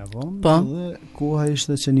gjumi, apo? Po. Dhe koha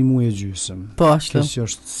ishte që një muaj e gjysmë. Po, ashtu. Kjo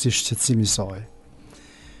është si shqetësimi i saj.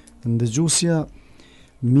 Dëgjuesja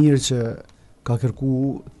mirë që ka kërku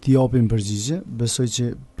t'i japim përgjigje, besoj që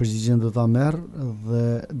përgjigjen do ta merr dhe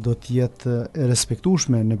do të jetë e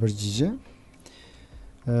respektueshme në përgjigje.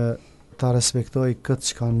 Ta respektoj këtë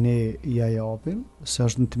çka ne ja japim, se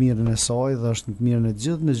është në të mirën e saj dhe është në të mirën e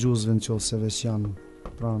gjithë dëgjuesve nëse veç janë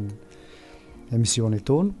pranë emisionit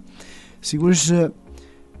ton. Sigurisht që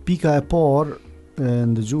pika e parë e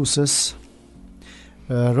ndëgjueses,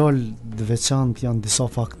 rol të veçantë janë disa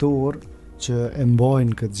faktorë që e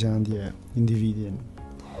mbajnë këtë gjendje individin.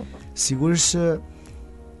 Sigurisht që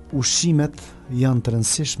ushqimet janë të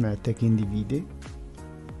rëndësishme tek individi.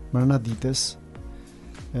 Mërna ditës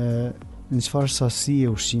në çfarë sasie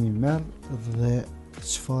ushqimi merr dhe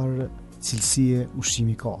çfarë cilësie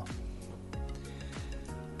ushqimi ka.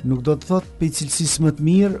 Nuk do të thotë pe cilësisë më të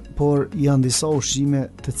mirë, por janë disa ushqime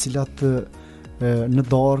të cilat në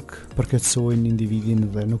darkë përkeçojnë individin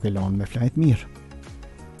dhe nuk e lanë me flajt mirë.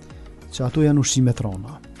 Që ato janë ushqimet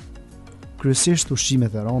rana. Kryesisht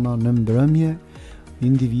ushqimet e rana në mbrëmje,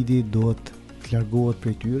 individi duhet të largohet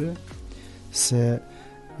prej tyre, se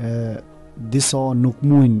disa nuk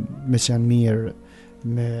mujnë me qenë mirë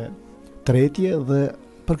me tretje dhe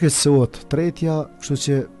përkeçohet tretja, kështu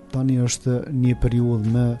që tani është një periudhë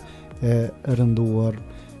më e rënduar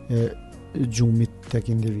e gjumit tek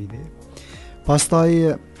individi. Pastaj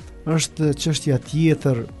është çështja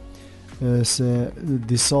tjetër se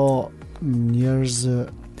disa njerëz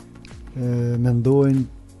mendojnë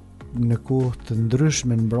në kohë të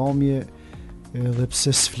ndryshme në mbrëmje edhe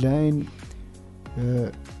pse s'flejnë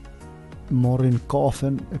morrin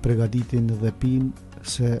kafen, e përgatitin dhe pinë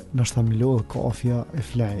se nështë më lodh kafja e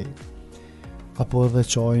flej, apo edhe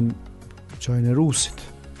çajin e rusit.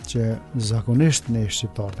 që zakonisht ne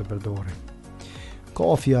shqiptarët e përdorim.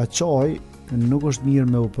 Kafja, çaj nuk është mirë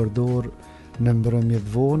me u përdor në mbrëmje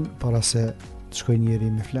të vonë para se të shkojë njeri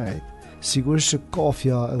me flajt. Sigurisht që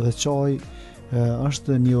kafja dhe çaj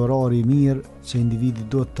është një orar i mirë që individi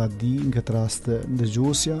duhet ta di në këtë rast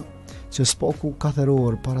dëgjuesja, që s'paku 4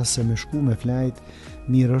 orë para se me shku me flajt,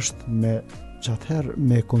 mirë është me çatëherë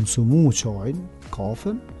me konsumu çajin,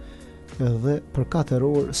 kafen, edhe për 4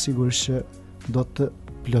 orë sigurisht që do të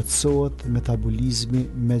plotësohet metabolizmi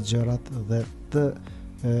me gjërat dhe të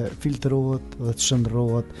filtrohet dhe të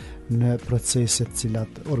shndërrohet në proceset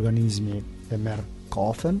cilat organizmi e merr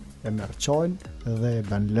kafen, e merr çajin dhe e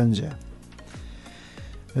bën lëngje.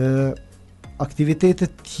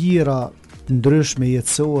 Aktivitetet tjera ndryshme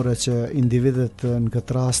jetësore që individet në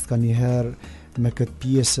këtë rast ka njëherë me këtë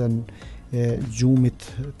pjesën e gjumit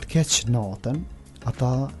të keq natën,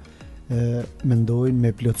 ata mendojnë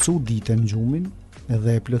me plotësu ditën gjumin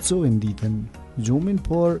dhe e plotësojnë ditën gjumin,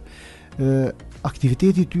 por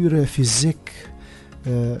aktiviteti tyre fizik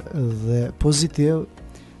dhe pozitiv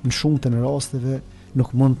në shumë të në rasteve nuk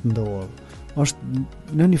mund të ndodhë. Është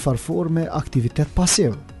në një farë forme aktivitet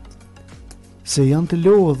pasiv, se janë të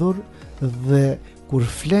lodhur dhe kur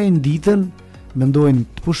flejnë ditën mendojnë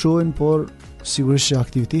të pushojnë, por sigurisht që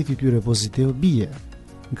aktiviteti tyre pozitiv bie.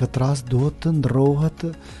 Në këtë rast duhet të ndrohet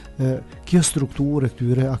kjo strukturë e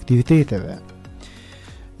këtyre aktiviteteve.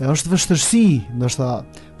 Është vështërsi ndoshta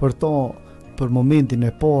për momentin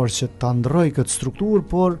e parë që ta ndroj këtë strukturë,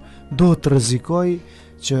 por duhet të rrezikoj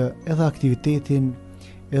që edhe aktivitetin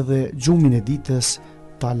edhe gjumin e ditës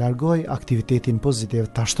ta largoj, aktivitetin pozitiv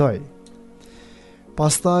ta shtoj.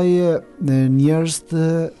 Pastaj njerëz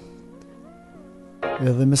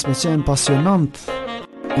edhe mes me qenë pasionant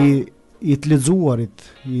i të lexuarit,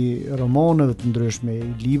 i romaneve të ndryshme,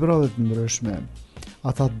 i librave të ndryshme,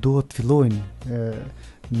 ata duhet të fillojnë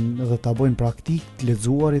dhe ta bëjnë praktik të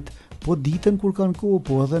lexuarit, po ditën kur kanë kohë,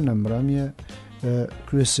 po edhe në mbrëmje,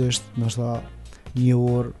 kryesisht ndoshta 1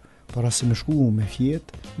 orë para se me shku me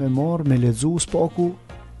fjet, me marr, me lexu spaku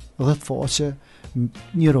 10 faqe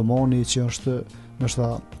një romani që është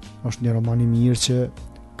një roman i mirë që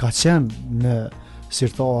ka qenë në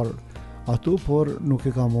sirtar atu, por nuk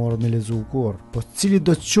e ka marrë me lexu kur. Po cili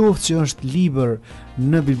do të qoftë që është libër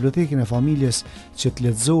në bibliotekën e familjes që të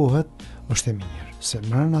lexohet, është e mirë, se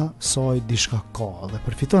mrena saj diçka ka dhe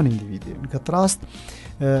përfiton individi. Në këtë rast,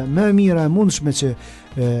 më e mira e mundshme që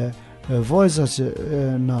vajza që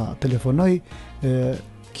na telefonoj,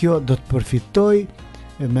 kjo do të përfitoj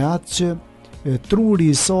me atë që truri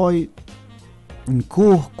i saj në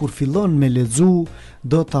kohë kur fillon me lexu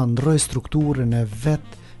do ta ndroj strukturën e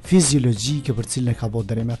vet fiziologjike për cilën e ka bërë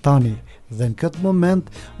deri më tani, dhe në këtë moment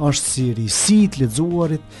është si risi të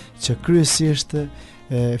lexuarit që kryesisht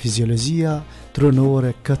fiziologjia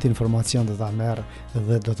trunore këtë informacion do ta merr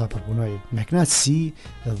dhe do ta përpunoj me kënaqësi,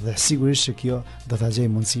 dhe sigurisht që kjo do ta gjej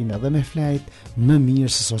mundësinë edhe me flajt më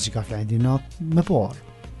mirë se sa që ka flajt natë më parë.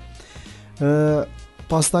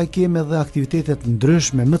 Pastaj kemi edhe aktivitetet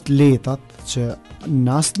ndryshme më të letat që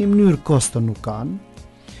në asnjë mënyrë kosto nuk kanë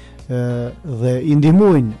dhe i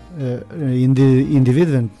ndihmojnë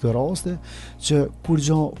individëve në këtë raste që kur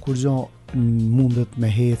gjo mundet me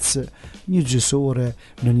hecë një gjysore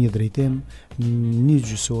në një drejtim, një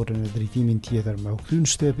gjysore në drejtimin tjetër me u kthy në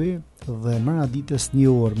shtëpi, dhe mëna ditës 1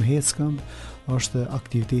 orë me hecë këmbë është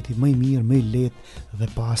aktiviteti më i mirë, më i lehtë dhe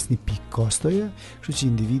pa asnjë pikë kostoje, kështu që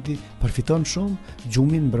individi përfiton shumë,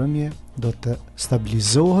 gjumi në mbrëmje do të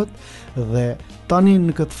stabilizohet, dhe tani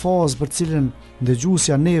në këtë fazë për cilën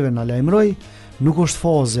dëgjuesja neve na lajmëroi, nuk është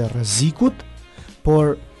fazë e rrezikut,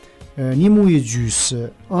 por 1 muaj e gjys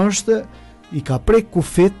është i ka prek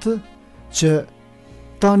kufit që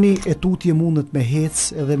tani e tutje mundet me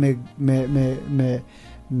hec edhe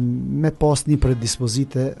me pas një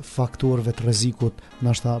predispozite faktorëve të rrezikut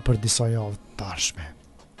ndoshta për disa javë të tashme.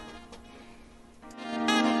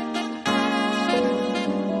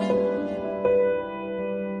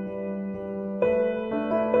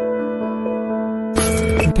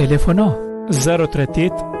 Telefono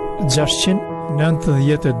 038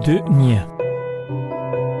 692 1.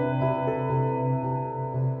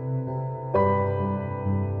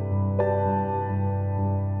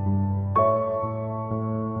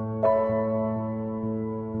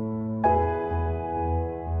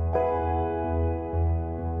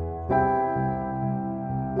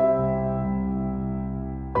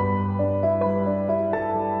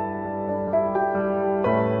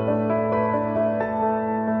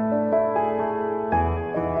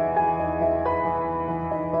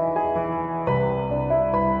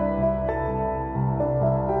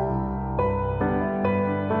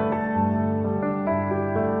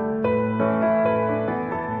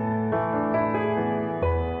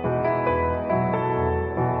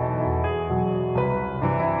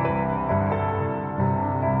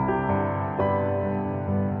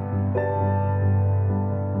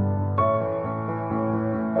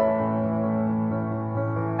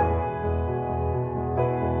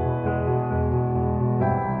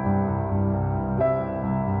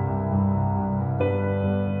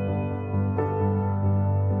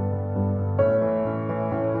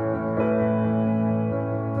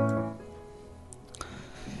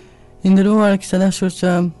 I nderuar, kisha dashur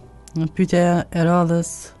që pyetja e radhës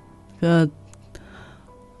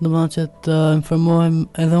do më që të informohem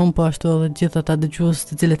edhe unë po ashtu edhe gjithë ata dëgjues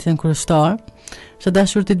të cilët janë kurioztar. Kisha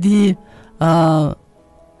dashur të di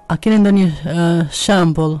a keni ndonjë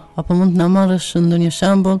shembull apo mund të na marrësh ndonjë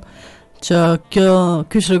shembull që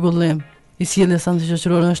ky shkruani i sjelljes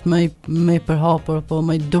antishoqërore është më i përhapur apo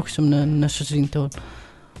më i dukshëm në shoqërinë tonë?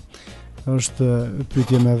 Është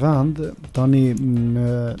pyetje me vend, tani në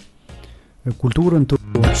kulturën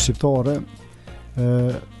tonë shqiptare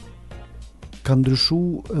ka ndryshu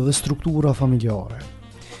edhe struktura familjare.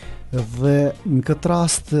 Dhe në këtë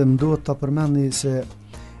rast më duhet ta përmendi se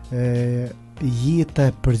jeta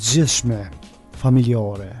e përgjithshme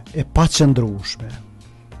familjare, e paqëndrueshme,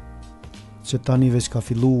 që tani veç ka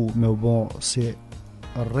fillu me u bë si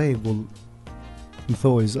rregull në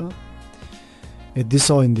thojza e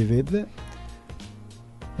disa individëve,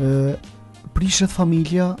 prishet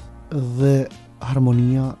familja dhe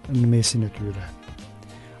harmonia në mesin e tyre.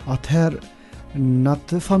 Atëherë në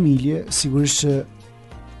atë familje sigurisht që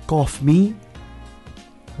ka fëmijë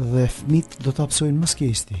dhe fëmijët do të absojnë më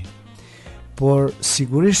skesti. Por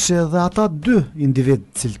sigurisht që edhe ata dy individ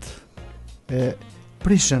cilët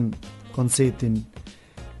prishen konceptin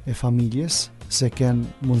e familjes, se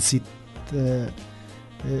kanë mundësitë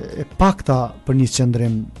e pakta për një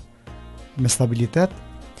qëndrim me stabilitet,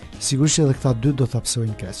 sigurisht që edhe këta dy do të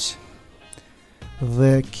absojnë keq.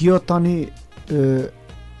 Dhe kjo tani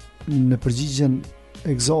në përgjigjen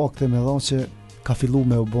eksakte me thonë që ka fillu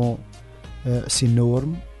me u bë si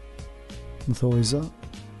norm në thojza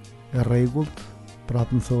e rregullt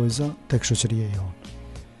prapë në thojza tek shoqëria jonë,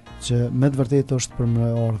 që me të vërtetë është për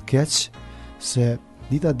më orë keq, se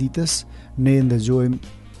dita ditës ne ndëgjojmë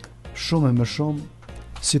shumë e më shumë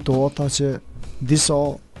situata që disa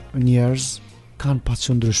njerëz kanë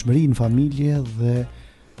paqëndrueshmëri në familje dhe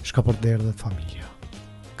shkapërderdhet familja.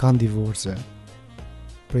 Kanë divorce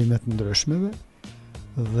prej me të ndryshmeve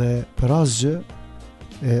dhe për asgjë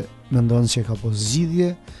e mendon që ka pas zgjidhje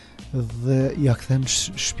dhe ja kthen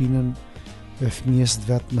shpinën e fëmijës të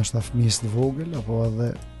vet, ndoshta fëmijës të vogël apo edhe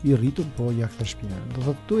i rritur, po ja kthen shpinën. Do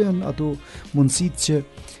thotë këtu janë ato mundësitë që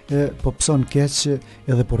po pson keq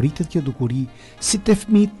edhe po rritet kjo dukuri si te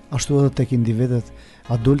fëmijët, ashtu edhe tek individët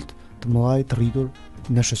adult të mëdhaj të rritur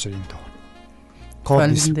në shoqërinë tonë.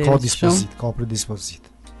 Ka predispozit.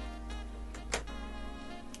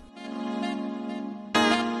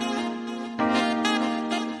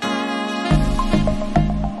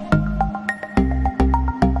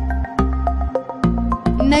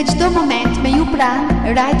 Në çdo moment me ju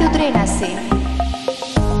pranë Radio Drenasi.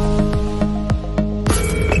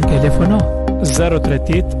 Telefono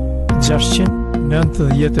 038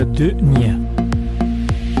 692 1.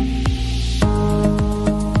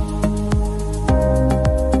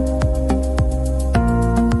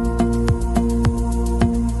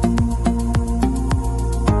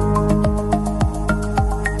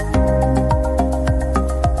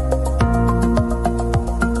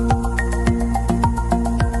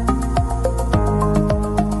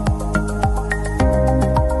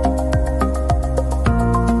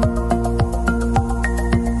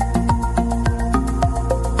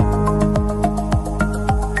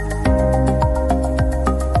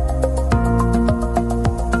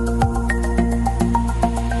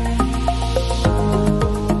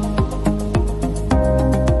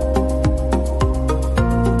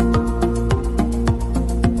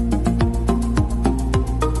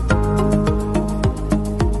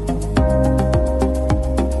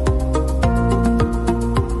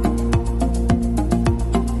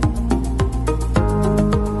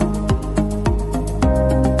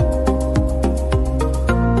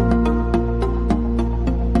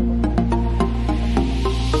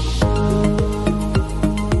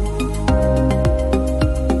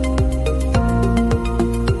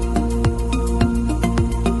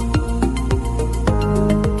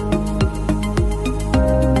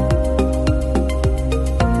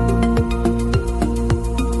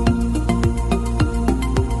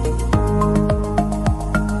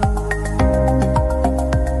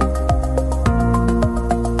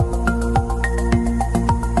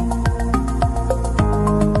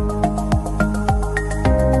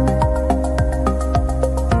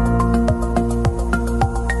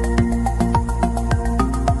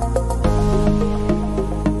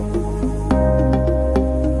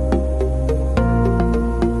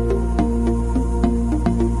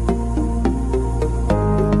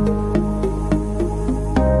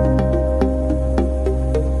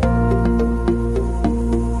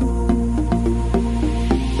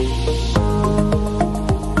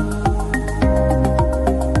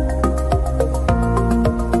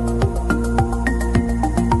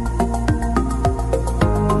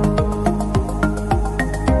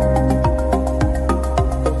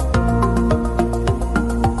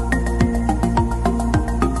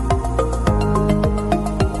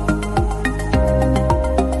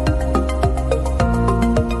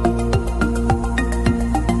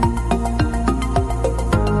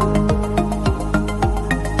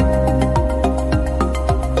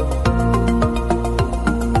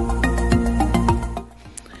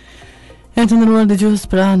 Të ndërruar dëgjues,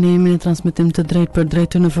 pra ne jemi në transmetim të drejtë për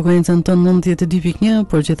drejtë në frekuencën tonë 92.1,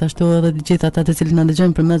 por gjithashtu edhe të gjithë ata të cilët na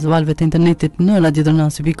dëgjojnë përmes valve të internetit në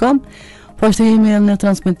radiodrenasi.com, po ashtu jemi në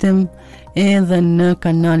transmetim edhe në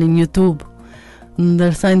kanalin YouTube.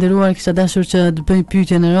 Ndërsa i nderuar, kisha dashur që të bëj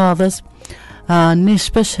pyetjen e radhës. Ne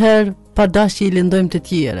shpesh herë pa dashje i lëndojmë të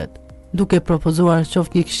tjerët, duke propozuar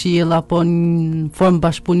qoftë një këshill apo në formë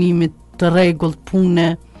bashkëpunimit të rregullt pune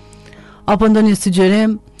apo ndonjë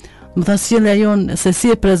sugjerim. Më thënë sjellja jonë se si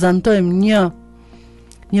e prezantojmë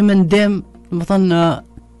një mendim, më thënë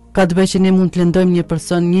ka të bëjë që ne mund të lëndojmë një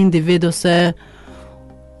person, një individ ose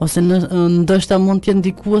ndoshta mund të jenë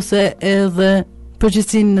ndikuese edhe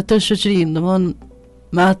përgjithësinë në të shoqërinë, domthonë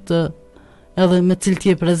me atë edhe me cilë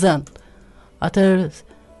ti e prezant. Atëherë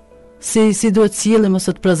si duhet sjellim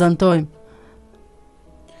ose të prezantojmë?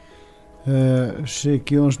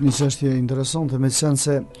 Kjo është një çështje interesante, me qenë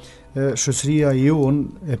se shoqëria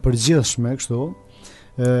jonë e përgjithshme kështu,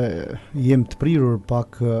 jem të prirur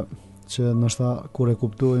pak që ndoshta kur e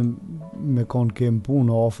kuptojmë me kon kem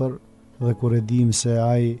punë ofër dhe kur e dim se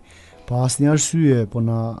ai pa asnjë arsye po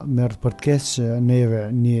na merr për të keq neve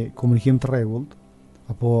një komunikim të rregullt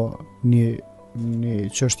apo një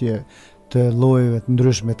çështje të llojeve të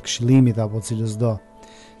ndryshme të këshillimit apo cilës do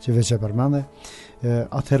që veç e përmende,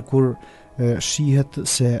 atëherë kur shihet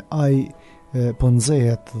se ai po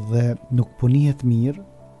nxehet dhe nuk po njihet mirë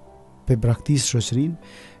pe braktisë shoqërinë,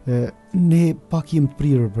 ne pak jem të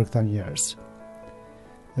prirur për këta njerëz.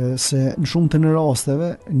 Se në shumë të rasteve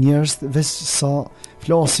njerëz veç sa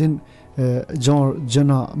flasin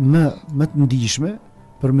gjëna më të ndihshme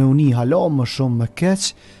për me uni hala më shumë më keq,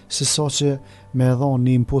 se sa që me dhon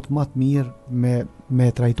një input më të mirë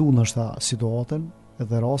me trajtu ndoshta situatën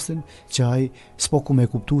edhe rastin që ai s'po ku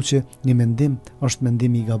me kuptu që një mendim është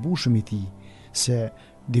mendim i gabueshëm i tij, se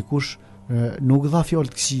dikush nuk dha fjalë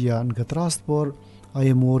të këqija në këtë rast, por ai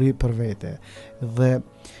e mori për vete. Dhe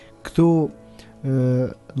këtu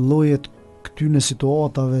llojet këtyre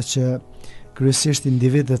situatave që kryesisht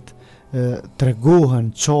individët tregohen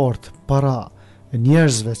qartë para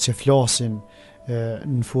njerëzve që flasin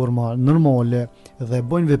në forma normale dhe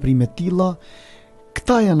bëjnë veprime të tilla,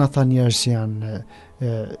 këta janë ata njerëz që janë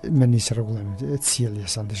me një rregullim të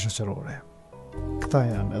sjelljes antishoqërore. Këta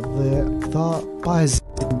janë, dhe këta pa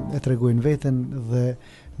e tregojnë veten dhe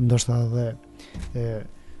ndoshta edhe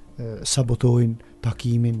sabotojnë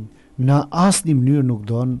takimin në asnjë mënyrë, nuk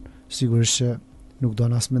don, sigurisht që nuk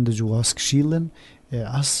don as me ndëgju as këshillën,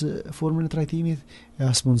 as formën e trajtimit,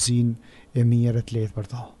 as mundësinë e mirë të lehtë për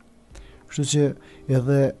ta. Kështu që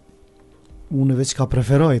edhe unë veç ka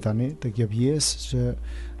preferoj tani të kjo pjesë që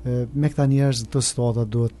me këta njerëz në të situata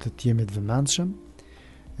duhet të jemi të vëmendshëm,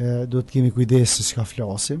 duhet të kemi kujdes se çka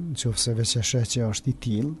flasim, nëse veç e sheh që është i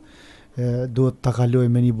tillë, duhet ta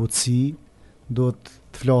kalojmë me një butësi, duhet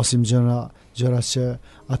të flasim gjëra që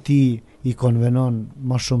atij i konvenon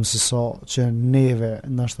më shumë se sa që neve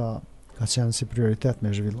ndoshta ka qenë si prioritet me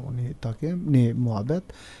zhvillu një takim, një muhabet,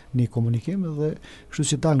 një komunikim, dhe kështu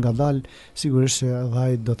që dal nga dal sigurisht që edhe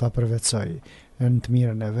ai do ta përvetsoj në të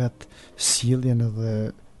mirën e vet sjelljen edhe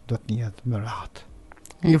do të njihet më rahat.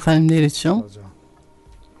 Ju faleminderit shumë.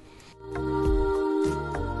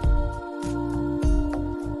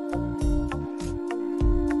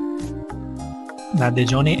 Na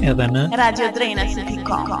dëgjoni edhe në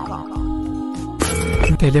radiodrenasi.com.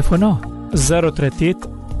 telefono 038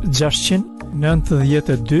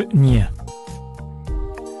 692 1.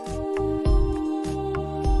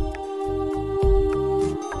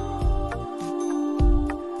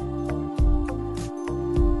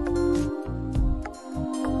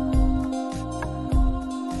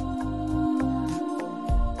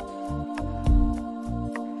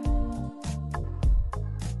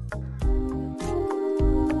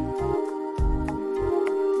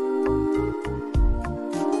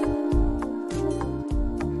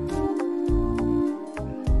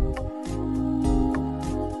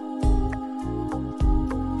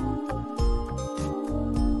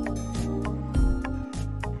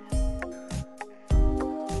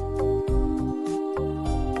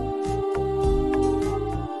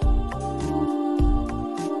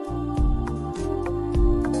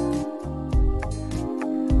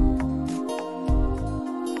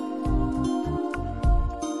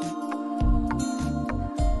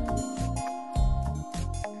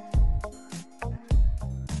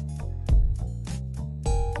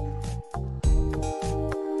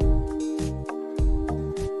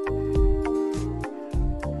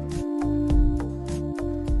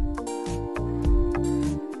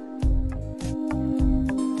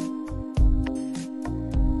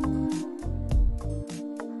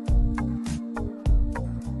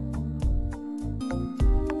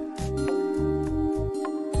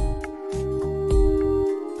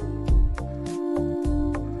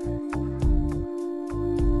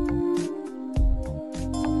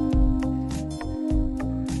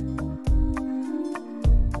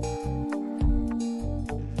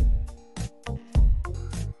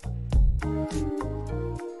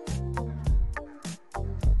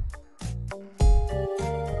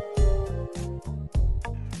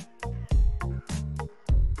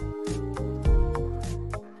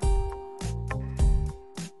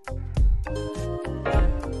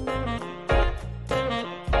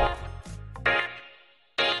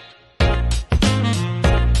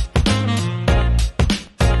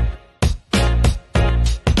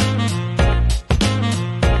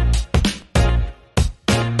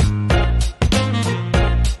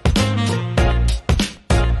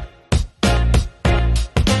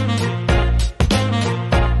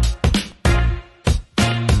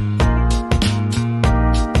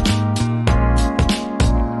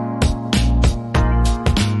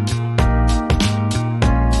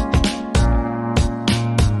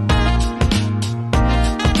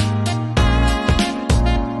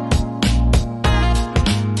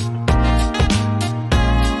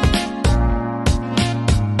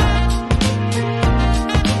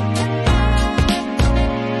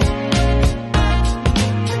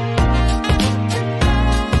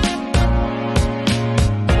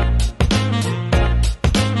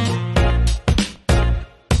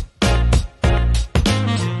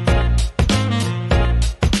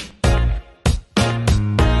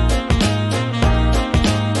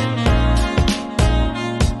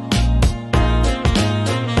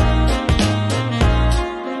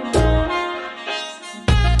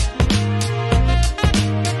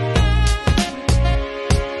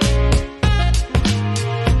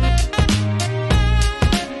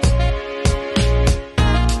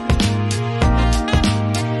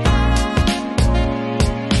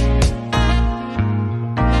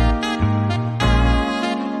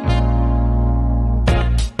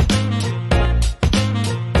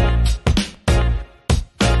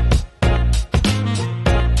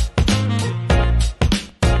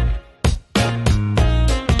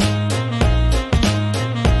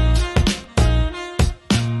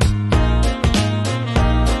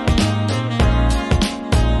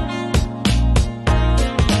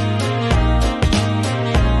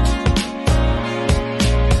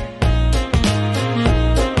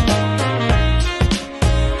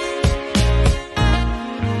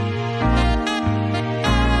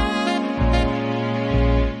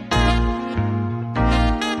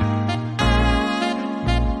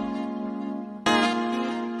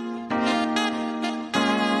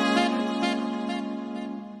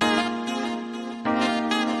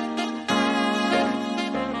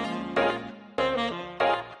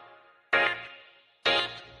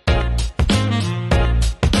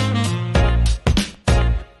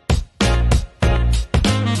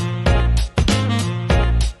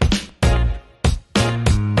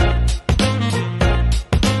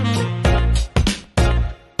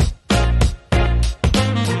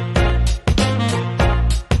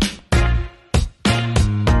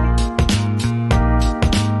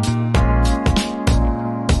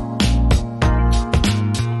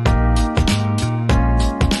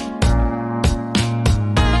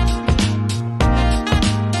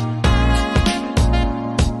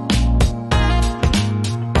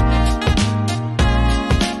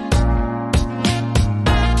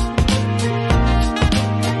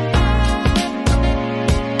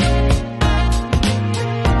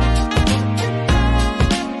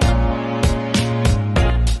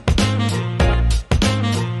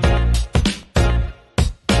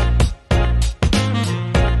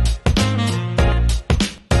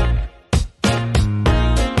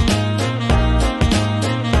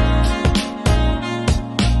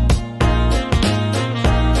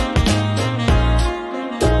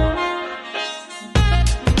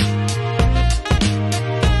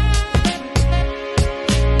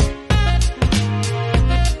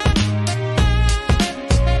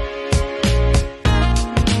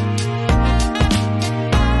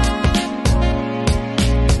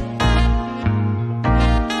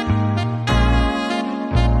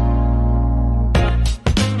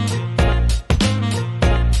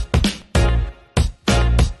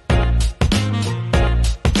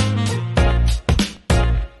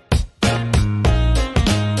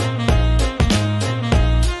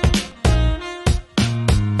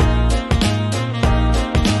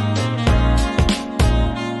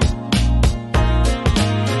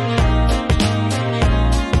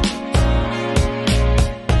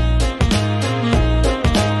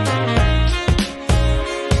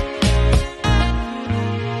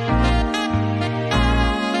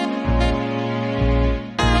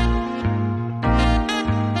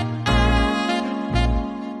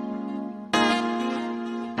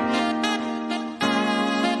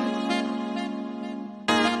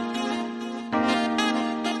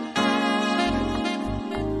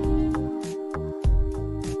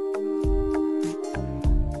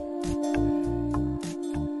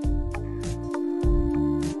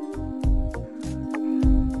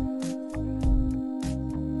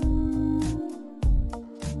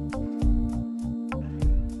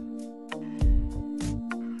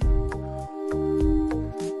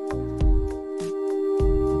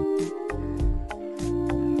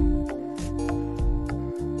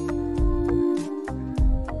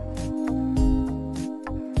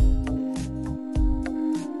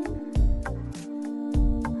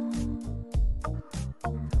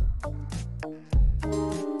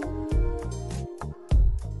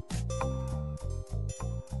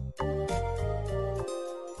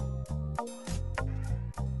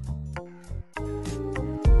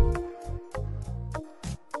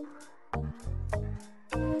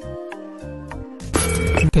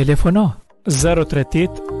 Telefono 038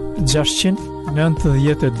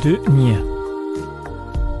 692 1.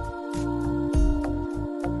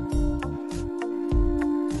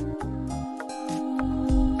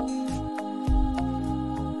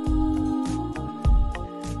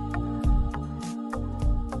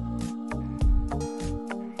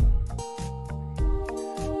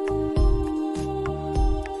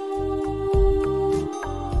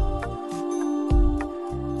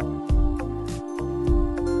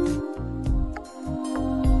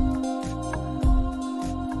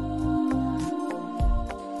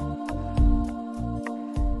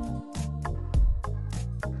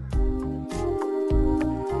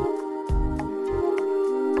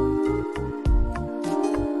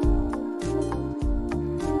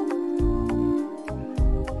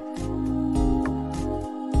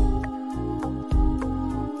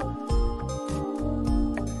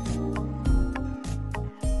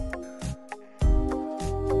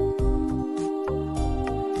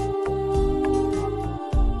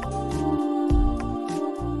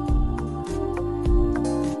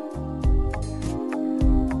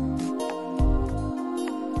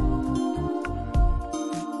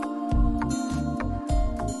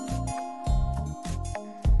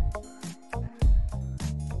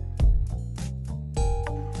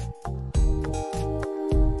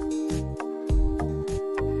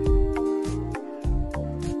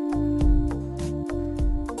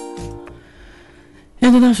 E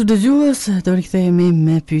të dashur dëgjues, do rikthehemi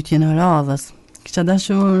me pyetjen e radhës. Kisha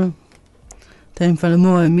dashur të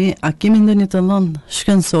informohemi, a kemi ndonjë të dhënë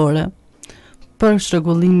shkencore për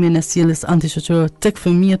shtrëngullimin e sjelljes antishoqërore tek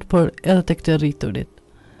fëmijët, por edhe tek të rriturit?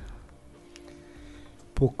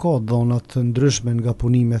 Po ka dhëna të ndryshme nga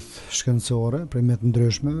punimet shkencore, prej të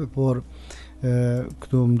ndryshmeve, por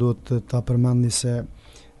këtu më duhet ta përmendi se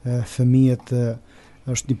fëmijët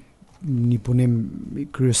është një punim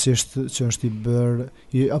kryesisht që është i bërë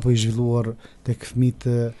apo i zhvilluar tek fëmijët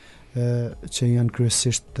që janë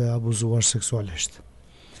kryesisht të abuzuar seksualisht.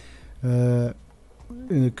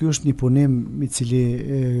 Ky është një punim i cili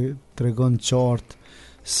tregon qartë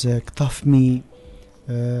se këta fëmijë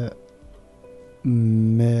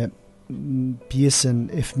me pjesën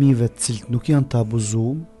e fëmijëve të cilët nuk janë të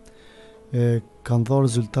abuzuar, kanë dhënë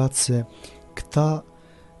rezultat se këta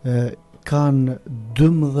kanë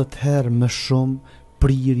 12 herë më shumë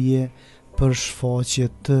prirje për shfaqje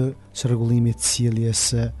të çrregullimit sjelljes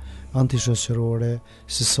antishoqërore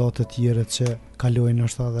se sa të tjerët që kalojnë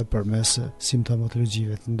ashtu edhe përmes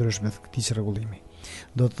simptomatologjive të ndryshme të këtij çrregullimi.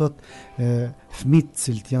 Do të thotë fëmijët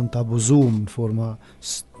që janë të abuzuar në forma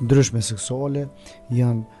ndryshme seksuale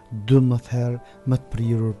janë 12 herë më të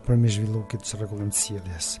prirur për me zhvillu këtë çrregullim të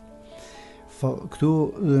sjelljes. Këtu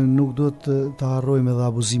nuk do të harrojmë edhe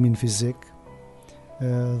abuzimin fizik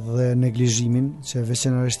dhe neglizhimin që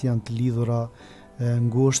veçanërisht janë të lidhura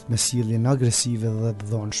ngushtë me sjelljen agresive dhe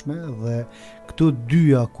të dhunshme, dhe këto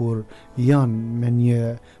dyja kur janë me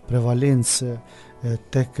një prevalencë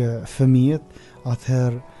tek fëmijët,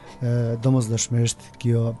 atëherë domosdoshmërisht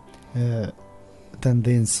kjo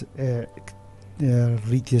tendencë e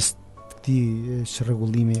rritjes këtij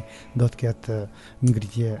çrregullimi do të ketë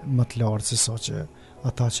ngritje më të lartë se sa që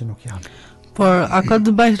ata që nuk janë. Por a ka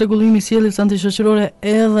të bëjë rregullimi i sjelljes antishoqërore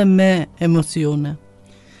edhe me emocione?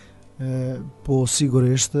 Po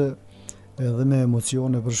sigurisht edhe me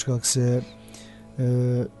emocione, për shkak se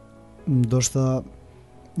ndoshta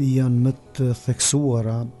janë më të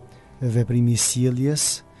theksuara veprimi i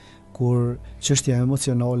sjelljes, kur çështja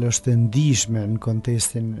emocionale është e ndihshme në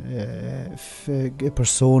kontekstin e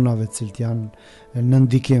personave të cilët janë në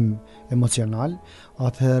ndikim emocional,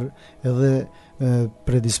 atëherë edhe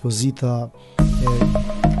predispozita e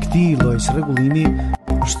këtij lloji çrregullimi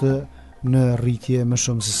është në rritje më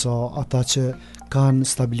shumë se sa ata që kanë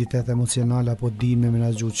stabilitet emocional apo dinë me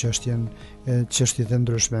menaxhu çështjet e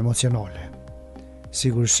ndryshme emocionale.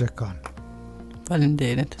 Sigurisht se kanë.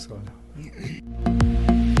 Faleminderit.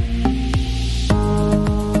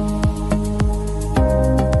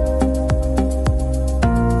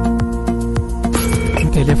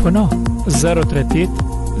 Telefono 038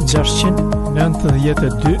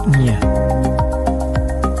 692 1.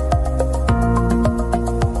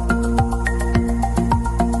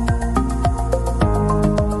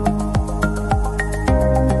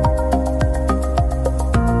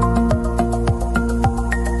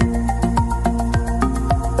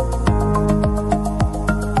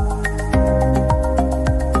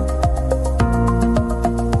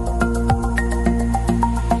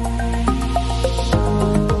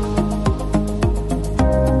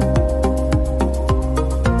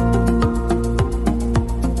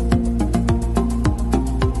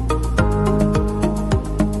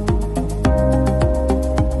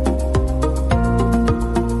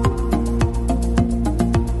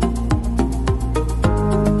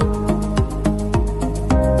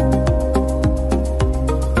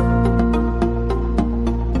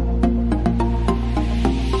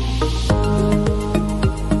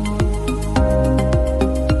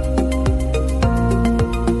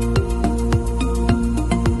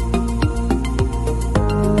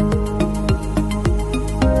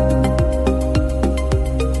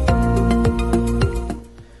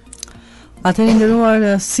 Atëherë nderuar,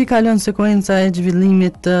 si kalon sekuenca e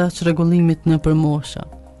zhvillimit të çrregullimit në përmosha?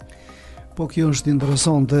 Po kjo është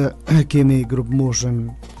interesante, kemi grup moshën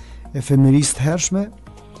e feminisë të hershme,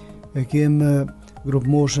 e kemi grup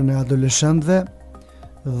moshën e adoleshentëve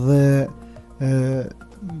dhe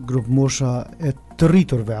grup mosha e të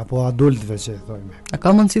rriturve apo adultëve që thojmë. A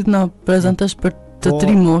ka mundësi të na prezantosh për të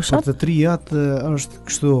tri moshat? Për të trijat është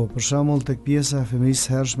kështu, për shembull tek pjesa e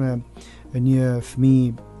feminisë hershme një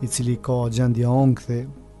fëmijë i cili ka gjendje Ankthi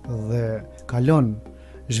dhe kalon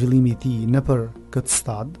zhvillimi i tij nëpër këtë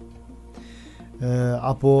stad,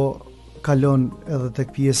 apo kalon edhe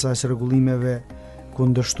tek pjesa e rregullimeve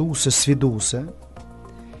kundërshtuese, sfiduese,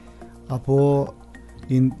 apo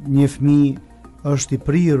një fëmijë është i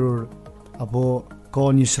prirur apo ka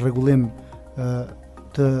një rregullim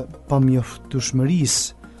të pamjoftueshmërisë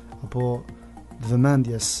apo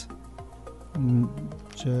vëmendjes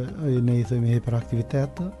që ne i themi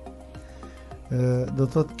hiperaktivitet, do të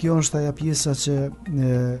thotë kjo është ajo pjesa që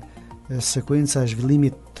sekuenca e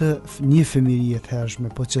zhvillimit të një fëmijërie të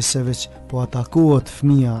hershme, po që se veç po atakohet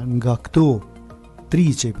fëmia nga këto tri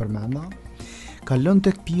që i përmenda, kalon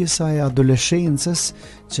tek pjesa e adoleshencës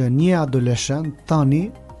që një adoleshent tani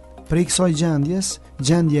prej kësaj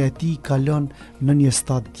gjendja e tij kalon në një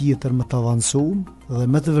stad tjetër më të avancuar dhe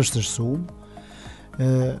më të vështirësuar,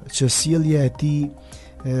 që sjellja e tij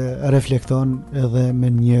reflekton edhe me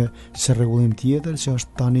një çrregullim tjetër që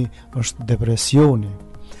është tani është depresioni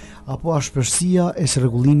apo ashpërsia e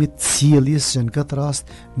çrregullimit të sjelljes, që në këtë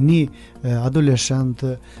rast një adoleshent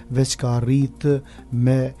veç ka arrit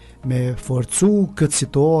me forcu këtë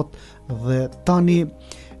situatë dhe tani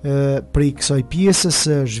prej kësaj pjesës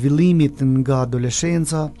së zhvillimit nga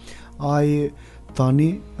adoleshenca ai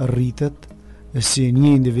tani rritet si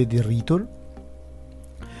një individ i rritur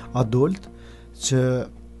adult, që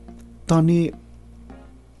tani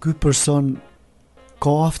ky person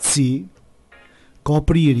ka aftësi, ka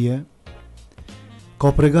prirje,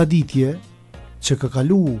 ka përgatitje që ka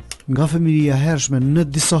kalu nga fëmijëria hershme në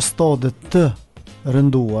disa stade të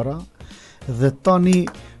rënduara dhe tani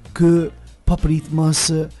ky papritmas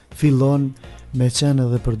fillon me qenë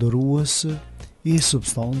edhe përdorues i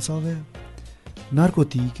substancave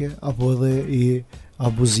narkotike apo edhe i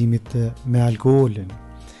abuzimit me alkoolin.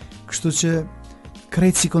 Kështu që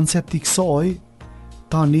krejt si koncepti kësaj,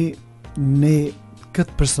 tani ne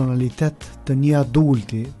këtë personalitet të një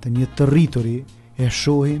adulti, të një të rrituri, e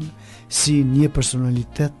shohim si një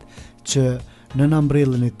personalitet që në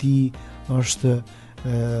ambrellën e tij është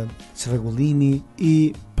çrregullimi i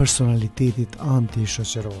personalitetit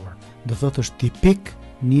antishoqëror. Do thotë është tipik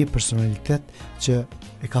një personalitet që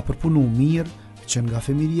e ka përpunuar mirë, që nga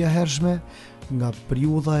fëmijëria hershme, nga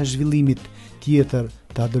periudha e zhvillimit tjetër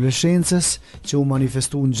të adoleshencës, që u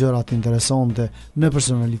manifestuan gjërat interesante në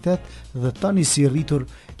personalitet dhe tani si rritur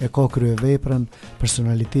e ka kryeveprën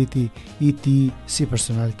personaliteti i tij si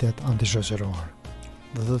personalitet antishoqëror.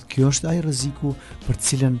 Do thotë kjo është ai rreziku për të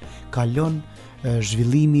cilën kalon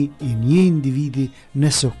zhvillimi i një individi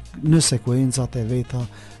në sekuencat e veta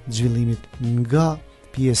të zhvillimit nga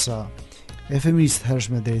pjesa e fëmijës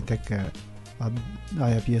hershme deri tek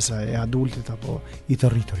aja pjesa e adultit apo i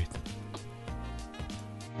të rriturit.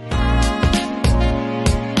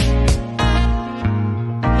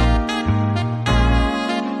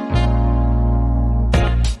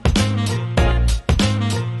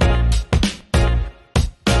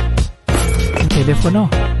 Telefono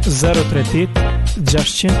 038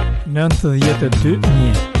 692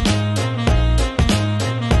 1.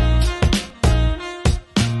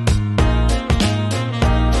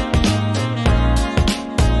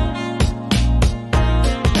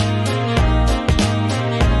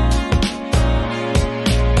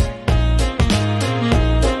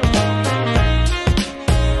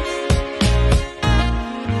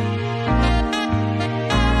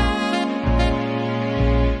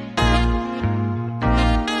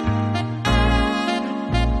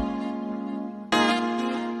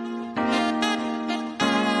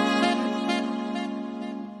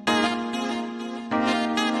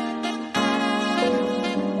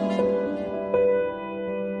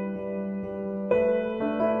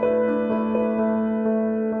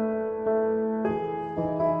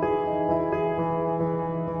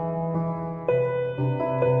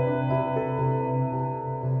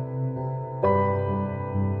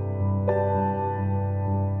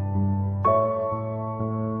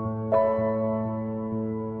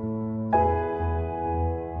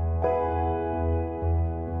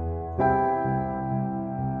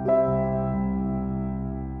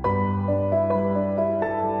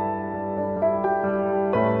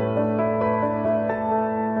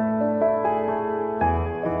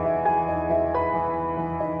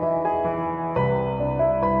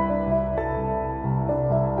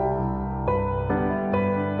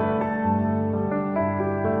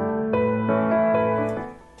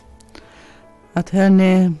 Atëherë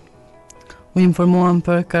ne u informuam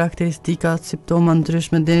për karakteristikat, simptoma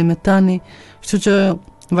ndryshme deri me tani, kështu që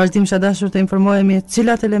vazhdimisht dashur të informohemi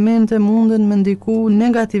cilat elemente mundën me ndiku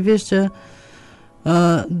negativisht që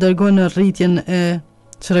dërgojnë rritjen e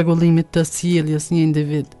çrregullimit të sjelljes një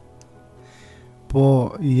individ. Po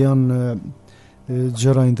janë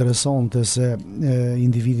gjëra interesante se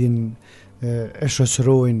individin e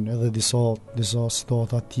shoqërojnë edhe disa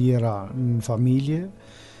situata tjera në familje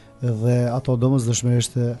dhe ato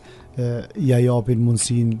domosdoshmërisht ja japin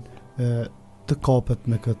mundësinë të kapet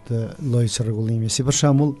me këtë lloj çrregullimi. Si për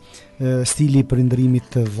shembull, stili i prindërimit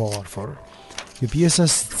të varfër. Kjo pjesa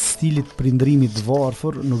stilit prindërimit të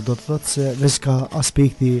varfër nuk do të thotë se veç ka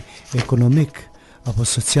aspekti ekonomik apo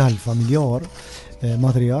social, familjar,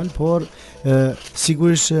 material, por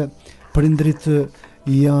sigurisht prindrit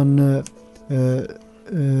janë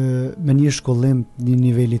me një shkollim një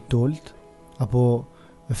nivelit tolt, apo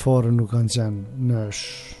e fare nuk kanë qenë në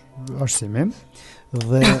arsimim,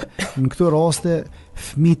 dhe në këto raste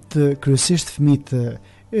kryesisht fëmijët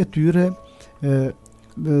e tyre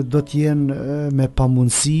do të jenë me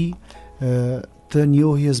pamundësi të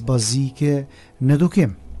njohjes bazike në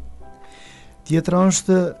edukim. Tjetra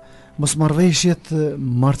është mosmarrveshjet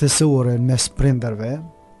martësore mes prindërve,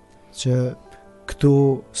 që këto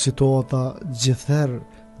situata gjithherë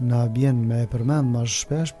na bjen me përmend më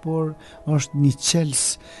shpesh, por është një qels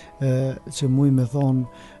që muj me thonë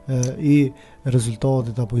i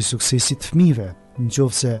rezultatit apo i suksesit fëmijëve.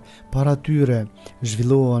 Nëse para tyre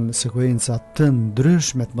zhvillohen sekuenca të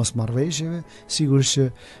ndryshme të mosmarrveshjeve, sigurisht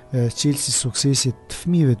që qelsi i suksesit të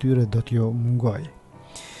fëmijëve tyre do t'ju mungoj.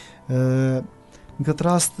 Në këtë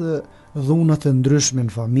rast, dhunat e ndryshme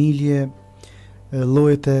në familje,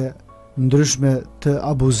 llojet e ndryshme të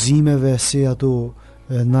abuzimeve, si ato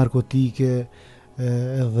narkotike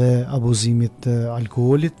dhe abuzimit të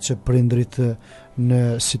alkoolit, që prindrit në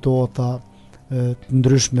situata të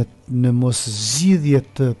ndryshme në mos zgjidhje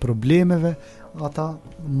të problemeve, ata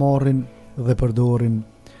marrin dhe përdorin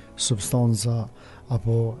substanca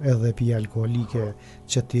apo edhe pije alkoolike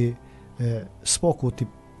që ti spoku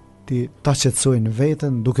ta qetësojnë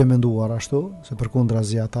veten duke menduar ashtu, se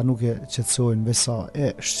përkundrazi ata nuk e qetësojnë vesa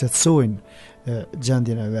e shqetësojnë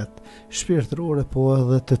gjendjen e vet shpirtërore, po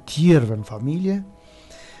edhe të tjerëve në familje.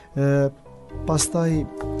 Pastaj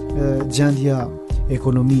gjendja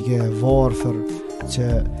ekonomike e varfër që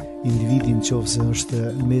individin qofse është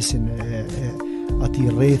në mesin e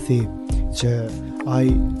atij rrethi që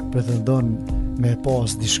ai pretendon me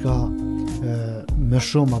pas diçka me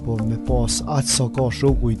shumë apo me pas aq sa ka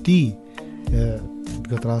shoku i tij, në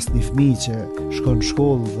këtë rast një fëmijë që shkon në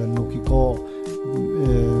shkollë dhe nuk i ka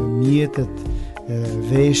mjetet,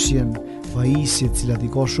 veshjen, pajisjet cilat i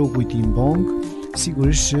ka shoku i tij në bankë,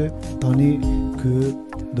 sigurisht që tani kë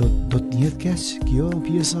do të jetë keq. Kjo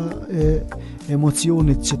pjesa e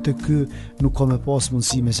emocionit që të ky nuk ka me pas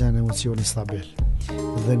mundësi me qenë emocioni stabil.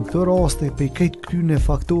 Dhe në këtë raste, për këtë këtyne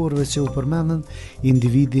faktorëve që u përmendën,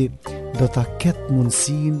 individi do ta ketë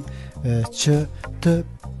mundësinë që të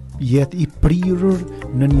jetë i prirur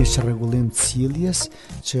në një çrregullim të sjelljes,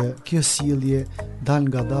 që kjo sjellje dal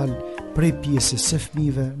nga dal prej pjesës së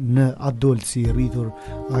fëmijëve në adult si i rritur,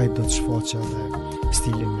 ai do të shfaqë edhe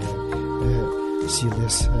stilin e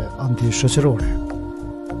sjelljes antishoqërore.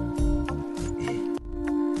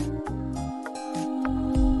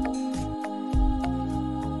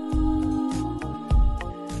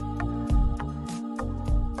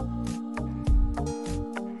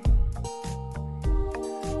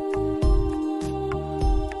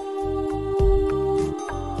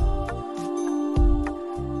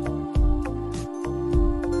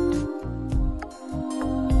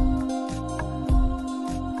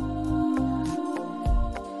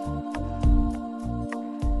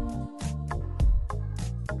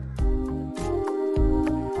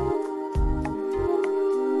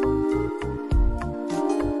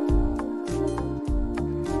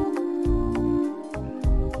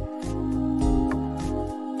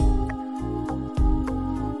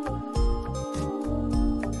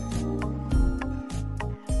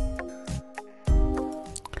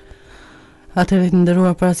 Atëherë të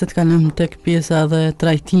nderuar, para se të kalojmë tek pjesa dhe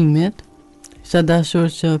trajtimit, isha dashur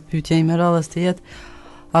që pyetja ime radhës të jetë: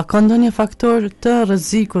 a ka ndonjë faktor të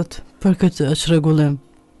rrezikut për këtë çrregullim?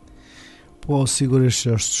 Po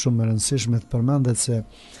sigurisht është shumë e rëndësishme të përmendet se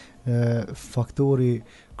faktori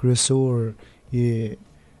kryesor i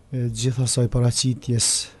gjithë asaj paraqitjes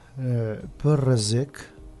për rrezik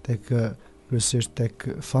kryesisht tek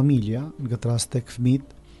familja, në këtë rast tek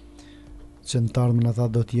fëmijët, që në të ardhmen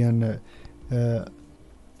ata do të jenë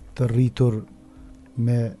të rritur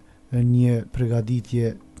me një përgatitje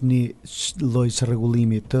është një lloj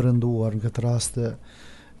çrregullimi të rënduar në këtë rast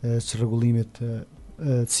çrregullimit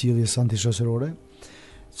ciljes antishoqërore,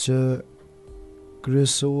 që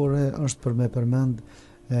kryesore është për me përmend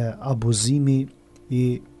abuzimi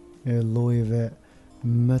i llojeve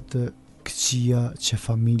më të këqija që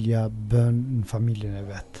familja bën në familjen e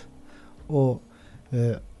vet. O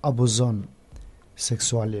abuzon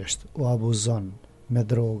seksualisht, o abuzon me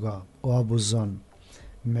droga, o abuzon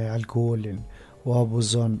me alkoolin, o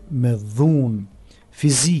abuzon me dhunë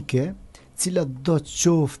fizike, cilat do të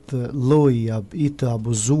qoftë lloji i të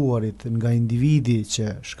abuzuarit nga individi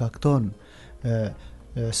që shkakton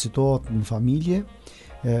situatën në familje,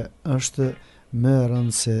 është më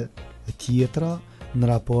rëndë se tjetra në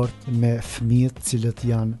raport me fëmijët cilët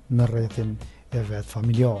janë në rrethin e vet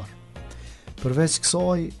familjar. Përveç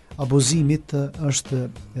kësaj abuzimit është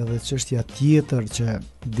edhe çështja tjetër që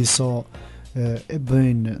disa e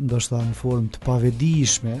bëjnë ndoshta në formë të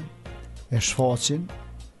pavedishme, e shfaqin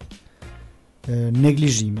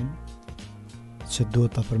neglizhimin, që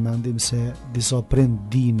duhet ta përmendim se disa prind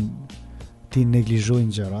dinë ti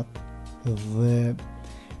neglizhojnë gjërat, dhe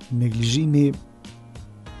neglizhimi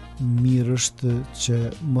mirë është që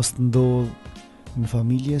mos të ndodhë në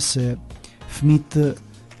familje, se fëmijët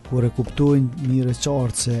kur e kuptojnë mirë e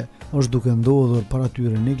qartë se është duke ndodhur para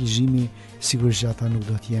tyre neglizhimi, sigurisht ata nuk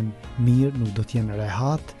do të jenë mirë, nuk do të jenë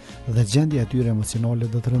rehat dhe gjendja e tyre emocionale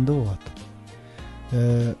do të rëndohet.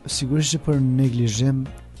 Sigurisht që për neglizhim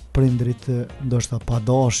prindrit ndoshta pa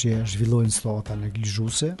dashje zhvillojnë situata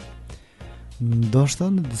neglizhuese,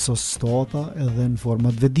 ndoshta në disa situata edhe në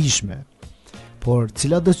forma të vetëdijshme. Por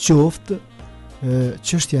cila do qoftë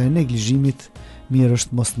çështja e neglizhimit, mirë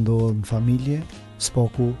është mos ndodhë në familje,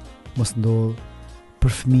 s'paku mos ndodhë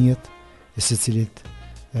për fëmijët e secilit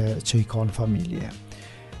që i ka në familje.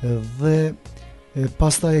 Dhe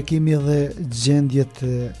pastaj e kemi edhe gjendjet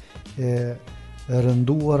e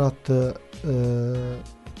rënduara të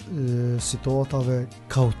situatave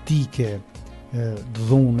kaotike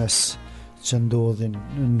dhunës që ndodhin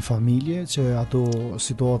në familje, që ato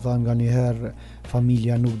situata nga njëherë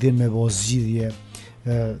familja nuk din me bo zgjidhje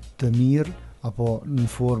të mirë, apo në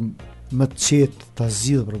formë më të qetë ta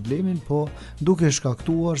zgjidh problemin, po duke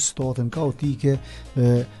shkaktuar situatën kaotike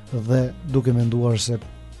dhe duke menduar se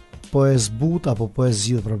po e zbut apo po e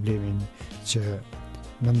zgjidh problemin që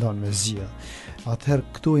mendon me zgjidh. Atëherë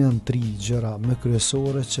këto janë 3 gjëra më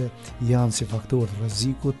kryesore që janë si faktor të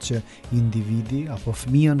rrezikut që individi apo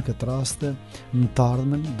fëmia në këtë rast në të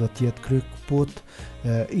ardhmen do të jetë kryekuput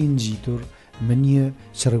i ngjitur me një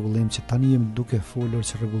çrregullim që tani jemi duke folur,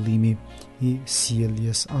 çrregullimi i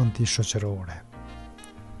sjelljes antishoqërore.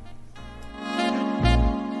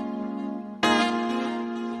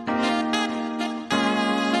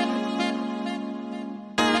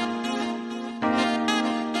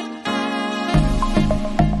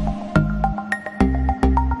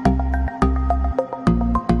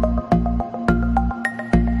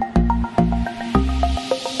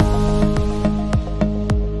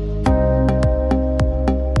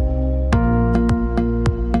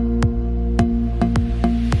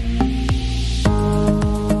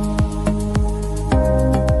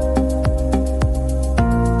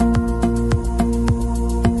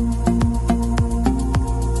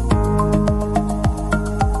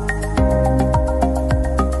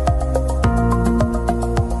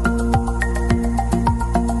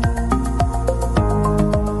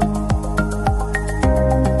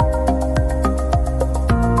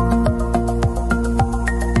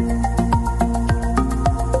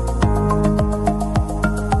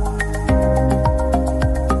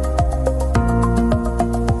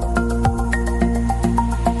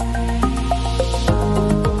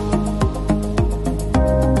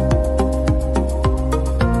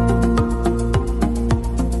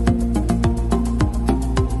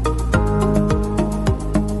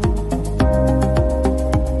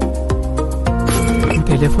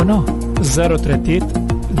 Telefono 038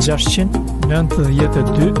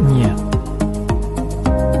 692 1.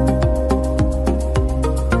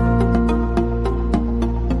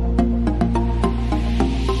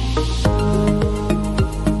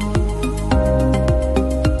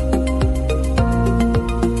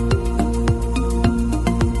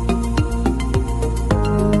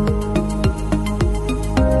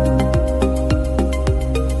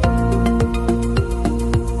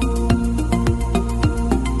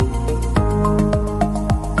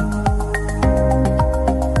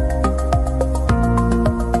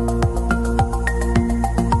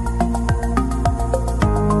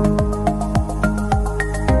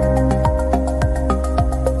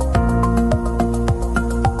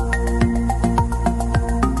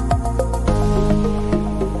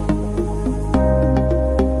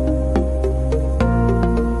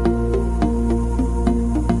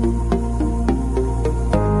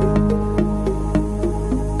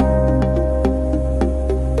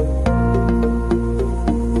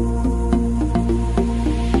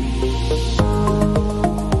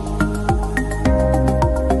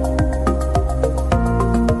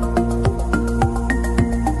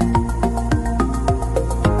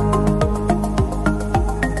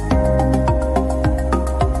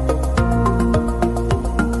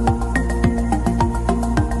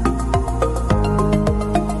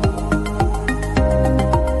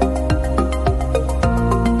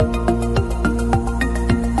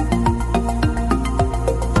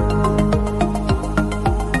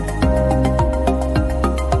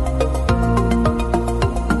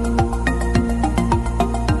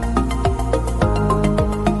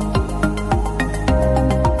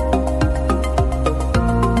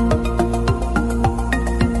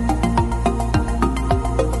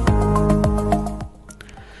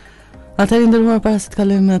 Atëherë nderuar, para se të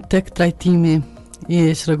kalojmë tek trajtimi i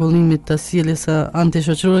shkregullimit të sjelljes së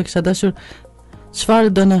antishoqërore, kisha dashur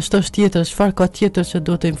çfarë do na shtosh tjetër, çfarë ka tjetër që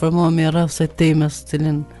duhet të informohemi rreth së temës,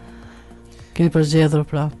 cilën keni përgjedhur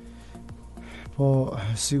pra. Po,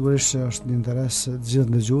 sigurisht që është në interes të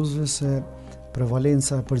gjithë dëgjuesve se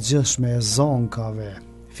prevalenca e përgjithshme e zonkave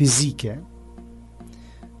fizike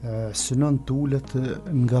synon të ulet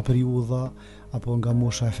nga periudha apo nga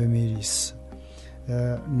mosha e fëmijërisë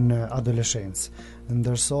në adoleshencë,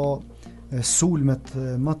 ndërsa sulmet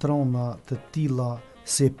më të rënda të tilla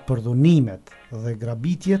si përdhunimet dhe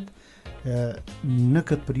grabitjet në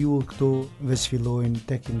këtë periudhë këto veç fillojnë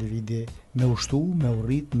tek individi me ushtu, me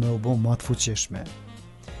urrit, me u bë më të fuqishme.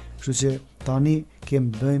 Kështu që tani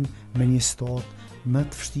kemi të bëjmë me një situatë më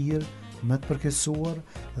të vështirë, më të përkeqësuar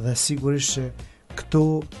dhe sigurisht që këto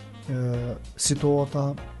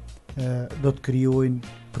situata do të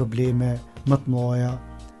krijojnë probleme më të mëdha,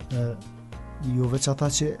 jo veç ata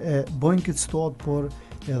që e bojnë këtë situatë, por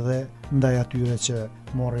edhe ndaj atyre që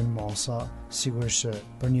morrin masa, sigurisht që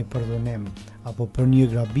për një përdhunim apo për një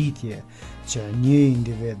grabitje që një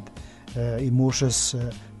individ i moshës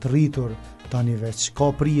të rritur tani veç ka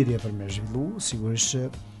prirje për me zhvillu, sigurisht që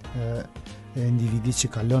individi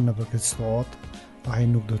që kalon në për këtë situatë, ai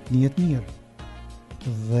nuk do të njihet mirë.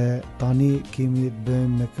 Dhe tani kemi të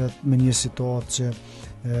bëjmë me një situatë që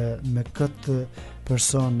me këtë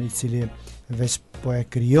person i cili veç po e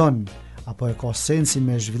krijon apo e ka sensin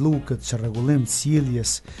me zhvillu këtë çrregullim të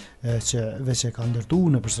sjelljes që veç e ka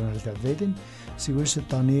ndërtuar në personalitet vetin, sigurisht që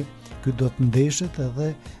tani ky do të ndeshet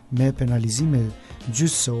edhe me penalizime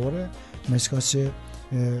gjyqësore, me çka që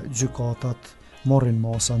gjykatat morrin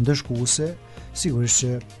masa ndëshkuese, sigurisht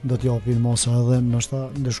që do të japin masa edhe ndoshta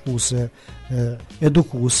ndëshkuese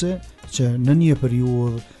edukuese që në një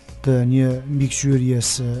periudhë të një mbikëqyrjes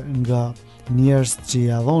nga njerëz që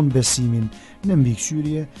ja dhon besimin në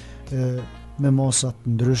mbikëqyrje me masa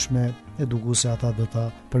të ndryshme edukuese, ata do ta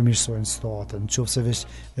përmirësojnë situatën. Nëse veç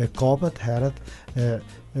kapet herët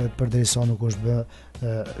përderisa nuk është bë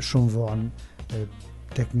shumë vonë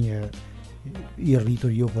tek një i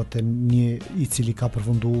rritur, jo po të një i cili ka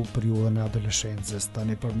përfundu periudhën e adoleshencës,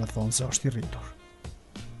 tani për me thonë se është i rritur.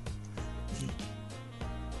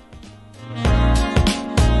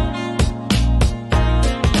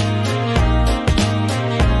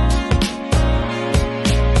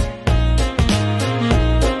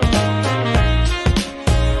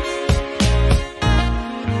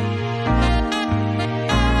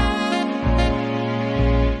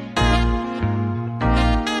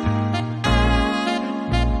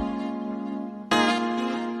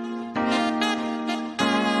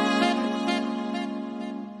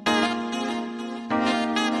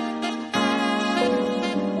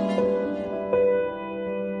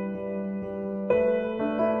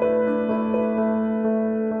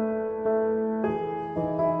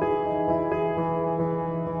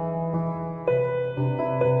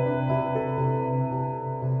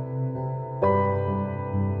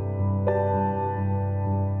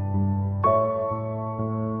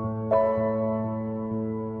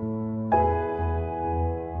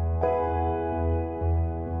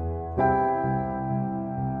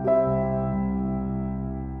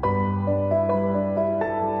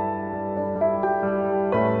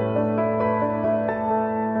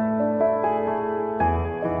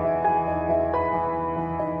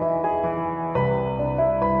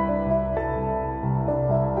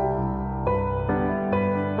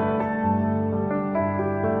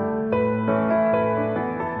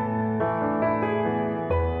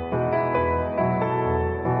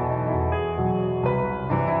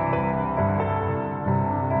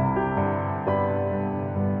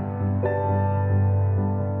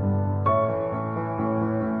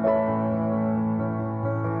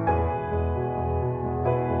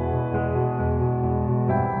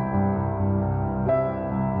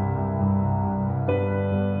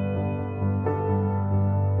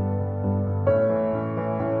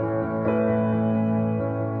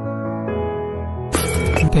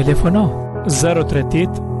 Telefono 038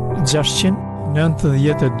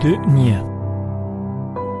 692 1.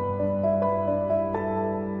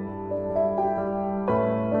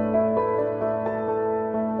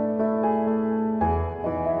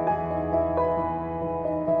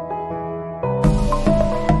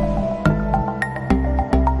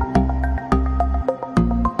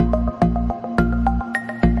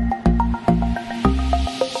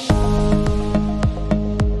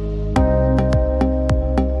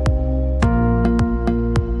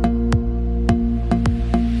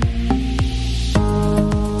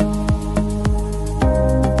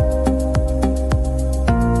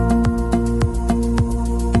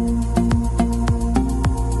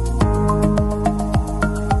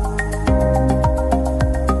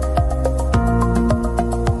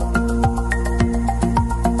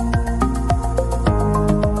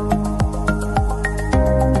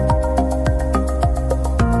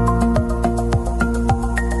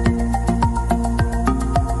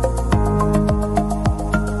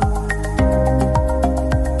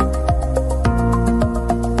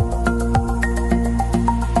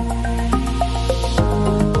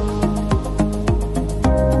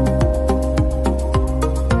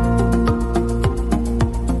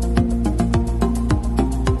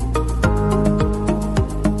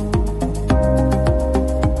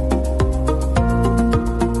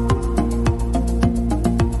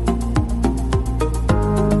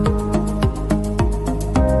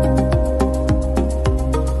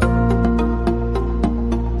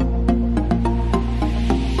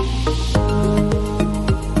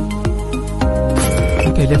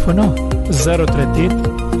 Telefono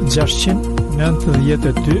 038 692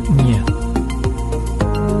 100.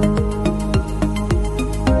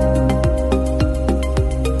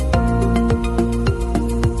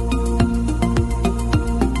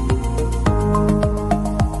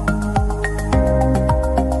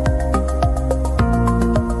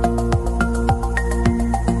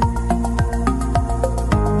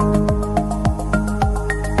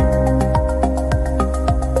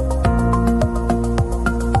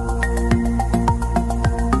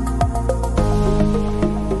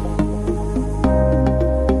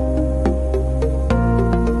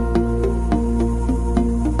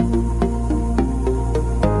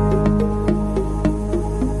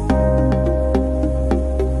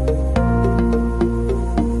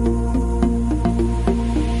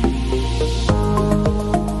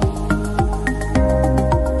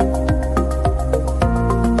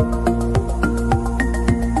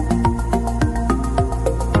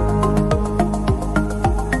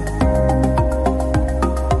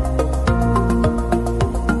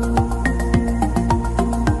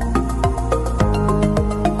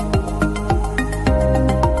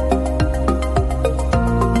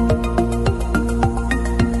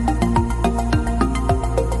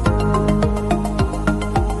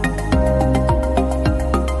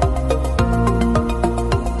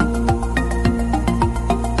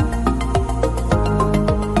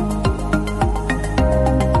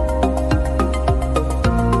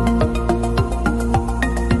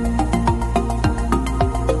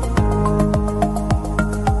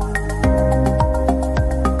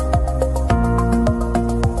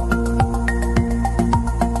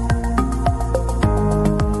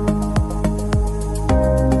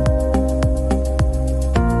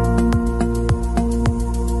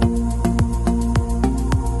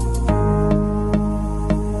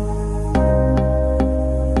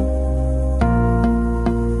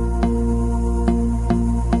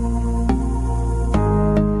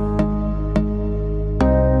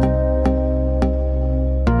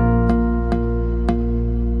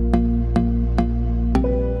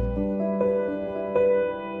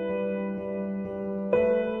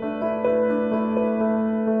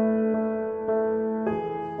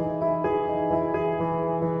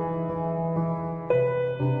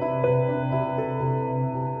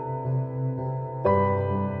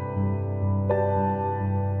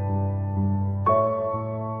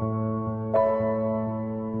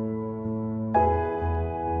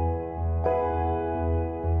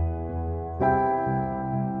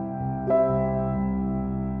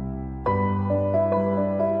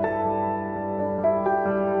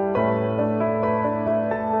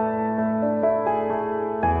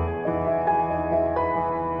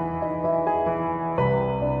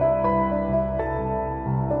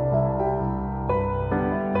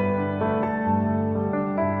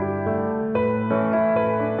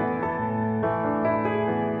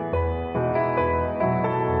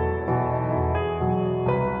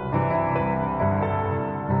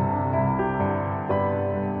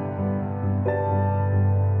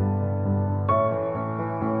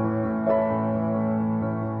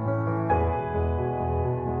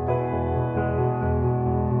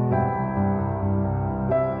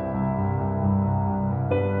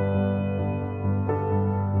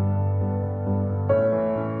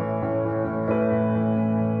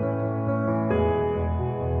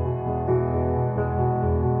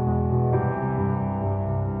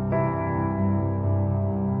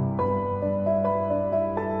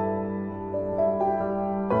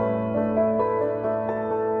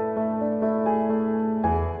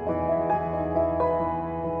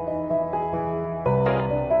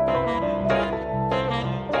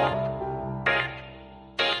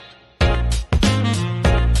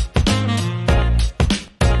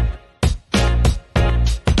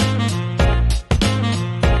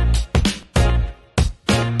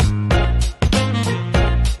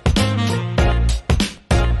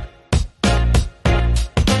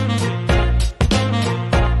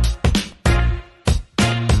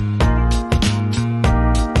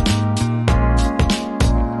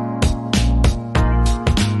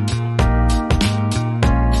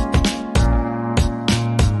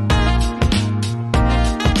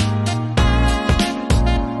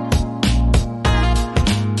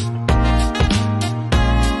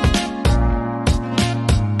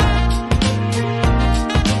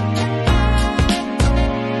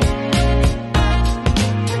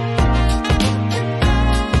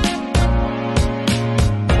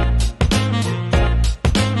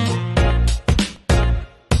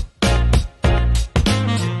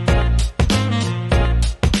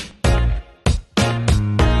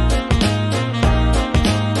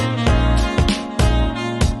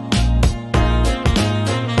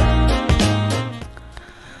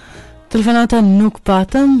 Telefonata nuk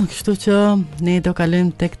patëm, kështu që ne do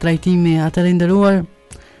kalojmë tek trajtimi. Atëherë nderuar,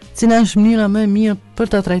 cila është mënyra më e mirë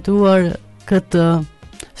për ta trajtuar këtë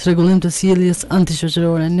shregullim të sjelljes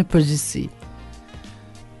antishoqërore në përgjithësi?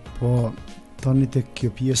 Po, tani tek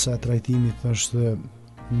kjo pjesa e trajtimit është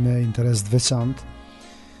me interes të veçantë.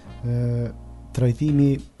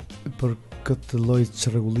 Trajtimi për këtë lloj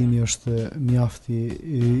çrregullimi është mjaft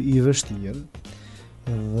i vështirë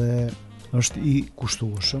dhe është i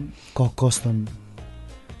kushtueshëm, ka kostën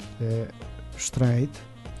e shtrenjtë,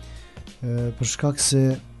 për shkak se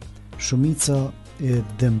shumica e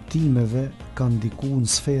dëmtimeve kanë ndikuar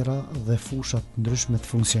në sfera dhe fusha të ndryshme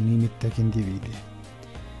të funksionimit tek individi.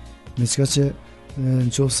 Meqenëse që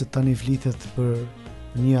nëse tani flitet për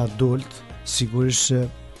një adult, sigurisht që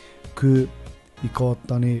ky i ka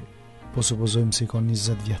tani, po supozojmë se i ka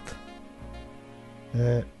 20 vjet.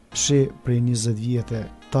 Shi prej 20 vjetë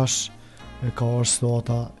tash ka arë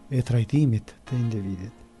situata e trajtimit të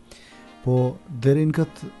individit. Po deri në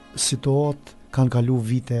këtë situatë kanë kalu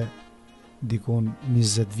vite, dikon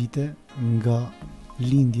 20 vite, nga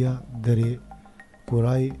lindja deri kur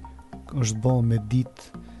ai është bë me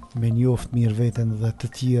ditë, me njoft mirë veten dhe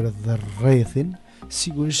të tjerët dhe rrethin,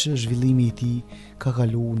 sigurisht që zhvillimi i tij ka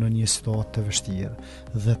kalu në një situatë të vështirë.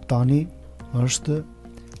 Dhe tani është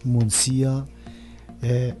mundësia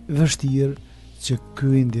e vështirë që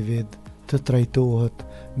ky individ të trajtohet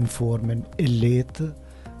në formën e lehtë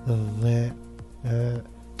dhe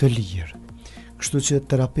të lirë. Kështu që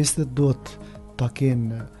terapistët duhet ta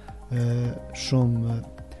kenë shumë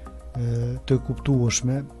të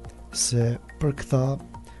kuptueshme se për këta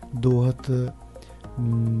duhet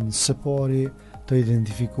së pari të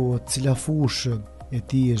identifikohet cila fushë e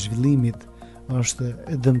tij e zhvillimit është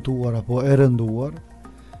e dëmtuar apo e rënduar,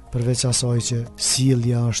 përveç asaj që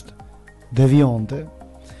sjellja është devijante.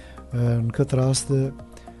 Në këtë rast,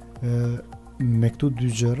 me këto dy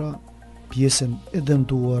gjëra, pjesën e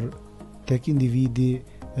dëmtuar tek individi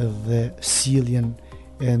dhe sjelljen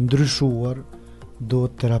e ndryshuar, do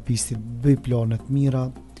terapisti bëj plane të mira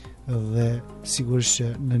dhe sigurisht që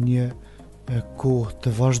në një kohë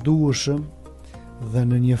të vazhdueshëm dhe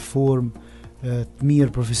në një formë të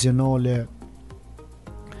mirë profesionale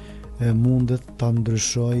mundet ta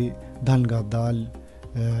ndryshoj dal nga dal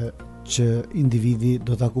që individi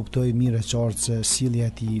do ta kuptojë mirë e qartë se sjellja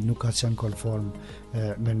e tij nuk ka qenë konform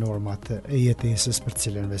me normat e jetesës për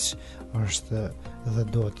cilën veç është dhe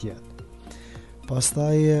do të jetë.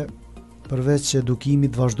 Pastaj, përveç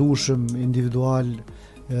edukimit vazhdueshëm individual,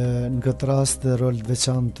 në këtë rast rol të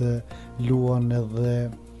veçantë luan edhe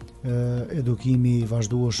edukimi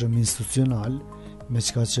vazhdueshëm institucional,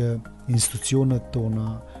 meqka që institucionet tona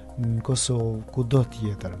në Kosovë, kudo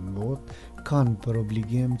tjetër në botë, kanë për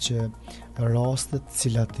obligim që rastet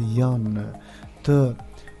cilat janë të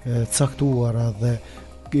caktuara dhe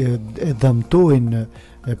e dëmtojnë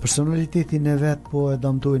personalitetin e vet, po e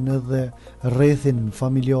dëmtojnë edhe rrethin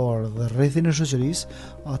familjar dhe rrethin e shoqërisë,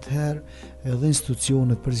 atëherë edhe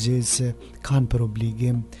institucionet përgjegjëse kanë për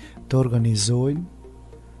obligim të organizojnë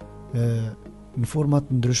në format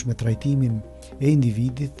ndryshme trajtimin e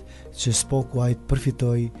individit që s'poku ai të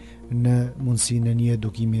përfitoj në mundësinë e një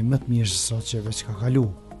edukimi më të mirë se sa që veç ka kalu.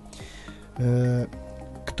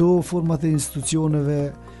 Këto format e institucioneve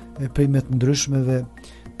prej me të ndryshmeve,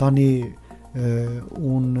 tani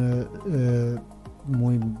unë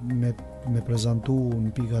muj me prezentu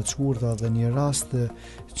në pika të shkurta dhe një rast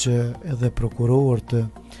që edhe prokurorët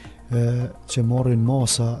që morrin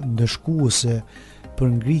masa ndëshkuese për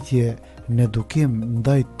ngritje në edukim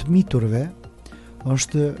ndaj të miturve,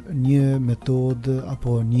 është një metodë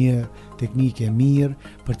apo një teknikë e mirë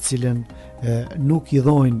për cilën nuk i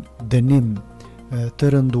dhojnë dënim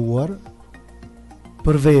të rënduar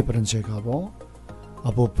për veprën që ka bë,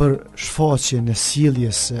 apo për shfaqjen e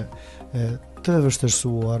sjelljes të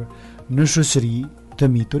vështirësuar në shoqëri të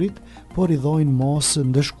miturit, por i dhojnë masë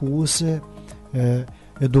ndëshkuese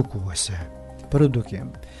edukuese për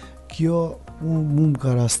edukim. Kjo mund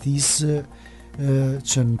ka rastisë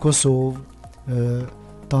që në Kosovë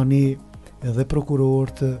tani edhe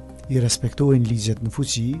prokurorët i respektojnë ligjet në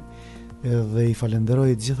fuqi dhe i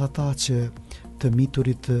falenderoj gjithë ata që të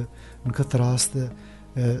miturit në këtë rast të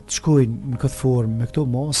shkojnë në këtë formë me këto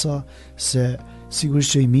masa, se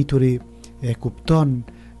sigurisht që i mituri e kupton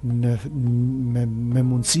me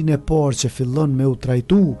mundësinë e parë që fillon me u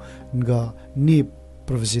trajtu nga një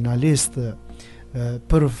profesionalist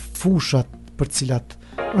për fushat për cilat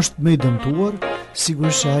është me i dëmtuar,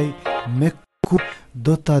 sigurisht që ai me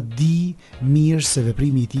do ta di mirë se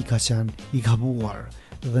veprimi i tij ka qenë i gabuar.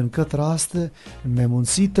 Dhe në këtë rast, me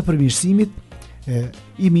mundësi të përmirësimit,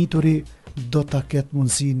 i mituri do ta ketë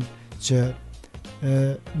mundësinë që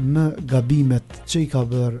në gabimet që i ka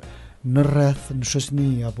bërë në rreth, në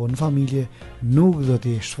shoqëni apo në familje nuk do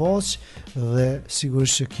t'i shfaq dhe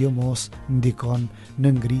sigurisht që kjo mos ndikon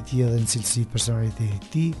në ngritje dhe në cilësi të personalitetit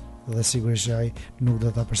të tij dhe sigurisht që ai nuk do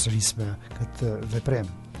ta përsërisë me këtë veprim.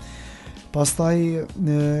 Pastaj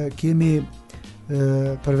kemi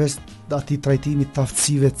përveç atij trajtimit të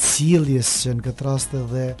aftësive të sjelljes që në këtë rast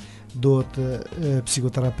edhe duhet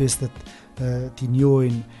psikoterapistët t'i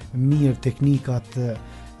njohin mirë teknikat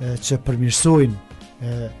që përmirësojnë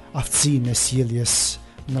aftësinë e sjelljes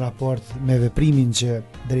në raport me veprimin që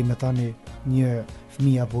deri më tani një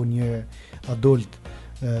fëmijë apo një adult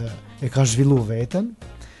e ka zhvilluar veten.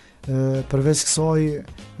 Përveç kësaj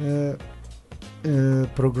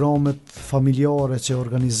programet familjare që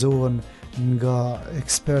organizohen nga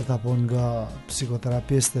ekspert apo nga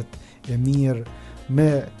psikoterapistët e mirë me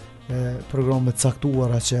programe të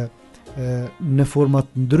caktuara që në format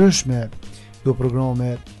ndryshme këto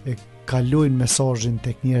programe e kalojnë mesazhin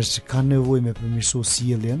tek njerëz që kanë nevojë me përmirësu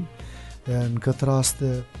sjelljen. Në këtë rast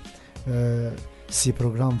si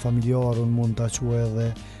program familjar unë mund ta quaj edhe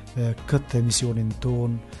këtë emisionin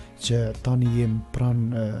ton që tani jem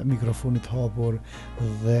pranë mikrofonit hapur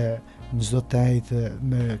dhe në çdo të ditë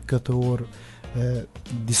me këtë orë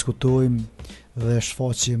diskutojmë dhe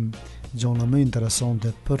shfaqim gjëra më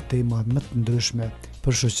interesante për tema më të ndryshme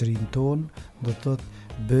për shoqërinë tonë, do të thotë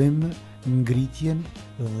bëjmë ngritjen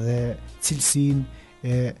dhe cilësinë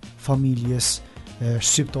e familjes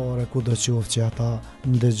shqiptare kudo qoftë që ata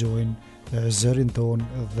ndëgjojnë zërin ton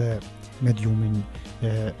dhe mediumin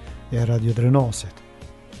e Radio Drenasit.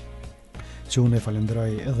 Që unë e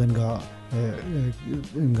falenderoj edhe nga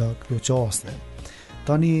këto qaste.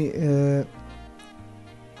 Tani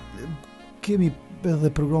kemi edhe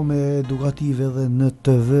programe edukative edhe në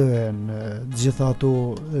TV, në gjitha ato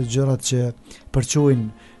gjërat që përqojnë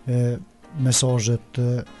mesazhet të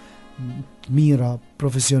mira,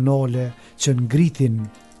 profesionale që ngritin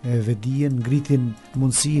vedijen, ngritin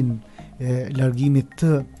mundësinë e largimit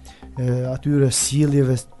të atyre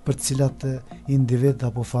sjelljeve për të cilat individ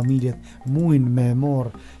apo familjet mujnë me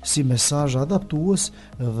marr si mesazh adaptues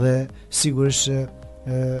dhe sigurisht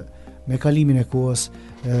me kalimin e kohës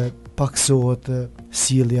paksohet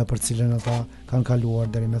sjellja për cilën ata kanë kaluar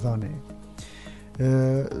deri më tani.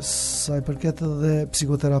 Sa i përket edhe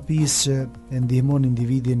psikoterapisë që e ndihmon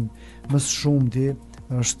individin më së shumti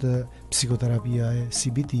është psikoterapia e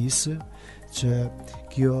CBT-s, që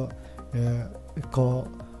kjo ka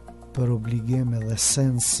për obligim edhe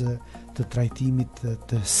sens të trajtimit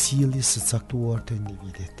të sjelljes së caktuar të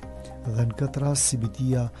individit. Dhe në këtë rast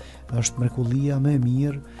CBT-ja është mrekullia më e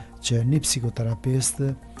mirë që një psikoterapist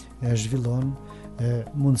e zhvillon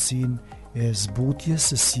mundësinë e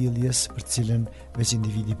zbutjes së sjelljes për cilën veç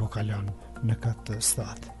individi po kalon në këtë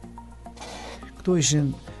stad. Këto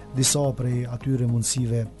ishin disa prej atyre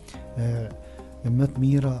mundësive më të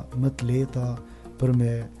mira, më të lehta për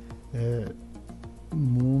me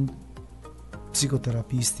mund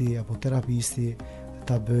psikoterapisti apo terapisti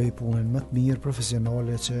ta bëj punën më të mirë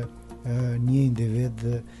profesionale që një individ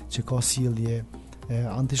që ka sjellje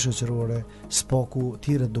antishoqërore spaku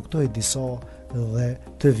t'i reduktoj disa dhe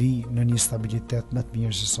të vi në një stabilitet më të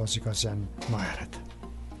mirë se sa që ka qenë më herët.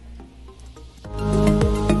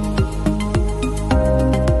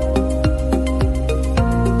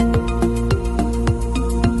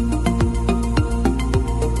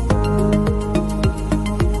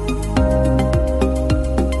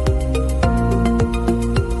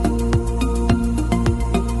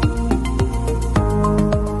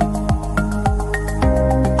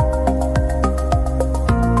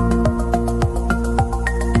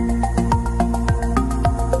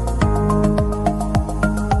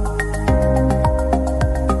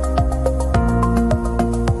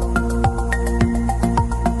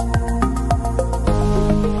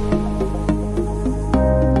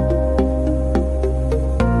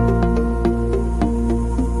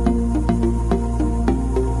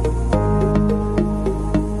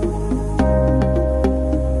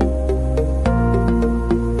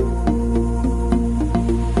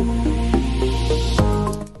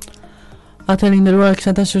 Atëherë nderuar,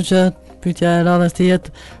 kisha dashur që pyetja e radhës të jetë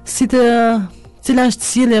cila është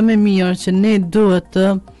sjellja më mirë që ne duhet të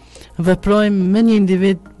veprojmë me një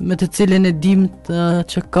individ me të cilin e dim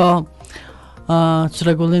që ka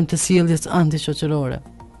çrregullim të sjelljes antishoqërore.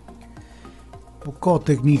 Po ka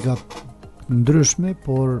teknika ndryshme,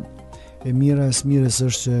 por e mira e smirës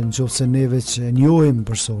është që nëse neve që njohim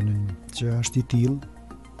personin që është i tillë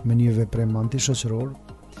me një veprim antishoqëror,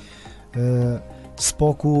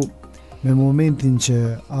 spaku me momentin që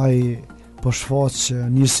ai po shfaq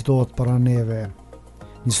një situatë para neve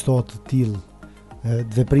një situatë të tillë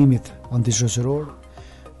të veprimit antishoqëror,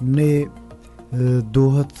 ne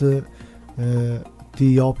duhet t'i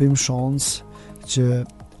japim shans që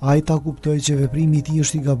ai ta kuptoj që veprimi i tij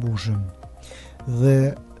është i gabueshëm dhe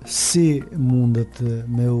si mundet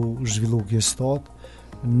me u zhvillu kjo stat,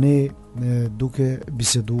 ne duke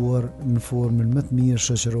biseduar në formën më të mirë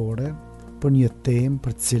shoqërore për një temë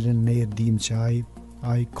për të cilën ne e dim që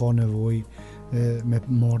ai ka nevojë me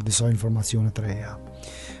marrë disa informacione të reja.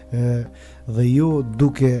 Dhe jo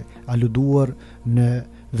duke aluduar në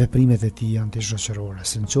veprimet e tij antishoqërore.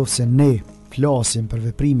 Se nëse ne flasim për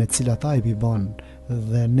veprimet cilat ai i bën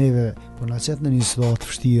dhe neve po na çet në një situatë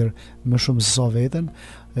vështirë më shumë se sa veten,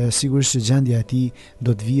 sigurisht që gjendja e tij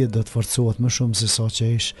do të vijë, do të forcohet më shumë se sa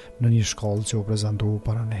që është në një shkallë që u prezantou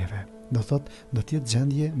para neve. Do të jetë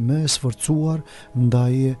gjendje më e sforcuar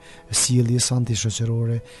ndaj sjelljes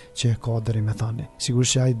antishoqërore që ka deri më tani.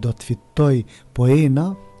 Sigurisht që ai do të fitoj poena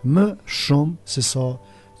më shumë se sa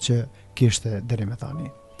që kishte deri më tani.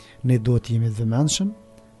 Ne duhet të jemi të vëmendshëm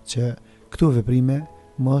që këto veprime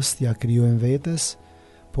mos t'ia krijojmë vetes,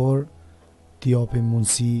 por t'i japim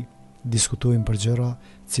mundësi diskutojmë për gjëra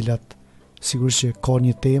cilat sigurisht që ka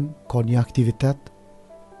një temë, ka një aktivitet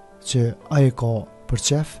që ai ka për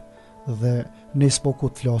qef dhe ne s'po ku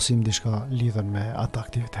të flasim diçka lidhur me atë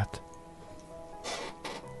aktivitet.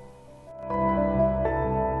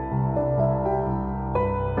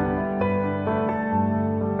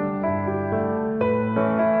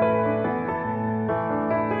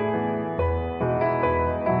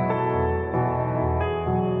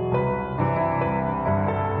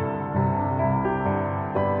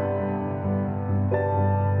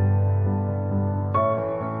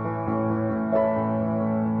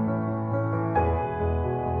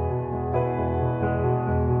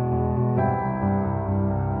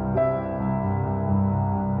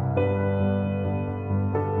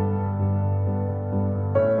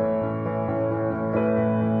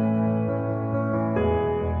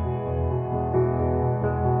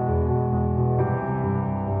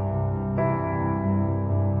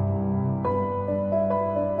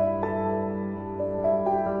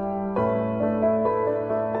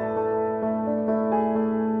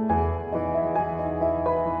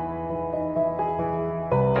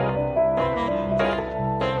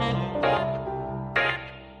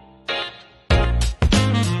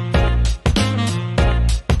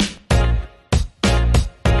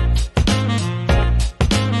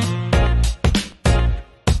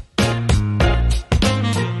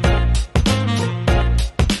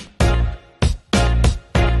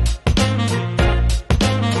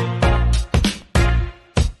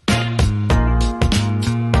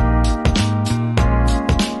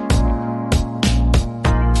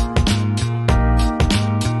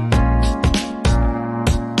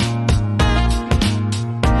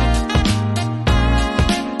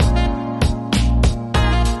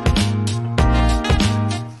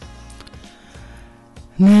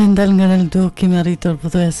 Ne ndal nga Naldo kemi arritur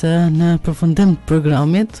pothuajse në përfundim të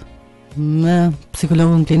programit me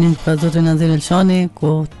Psikologun Klinik pa zotrin Hazir Elshani,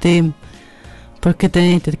 ku temë për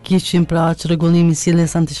ketej të kishim pra Qrregullimi i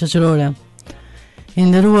sjelljes antishoqërore. I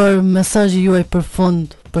nderuar, mesazhi juaj për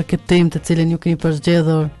fund për këtë temë të cilën ju keni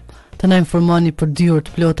përzgjedhur, të na informoni për dyrë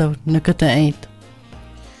të plota në këtë ejt.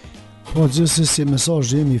 Po gjithsesi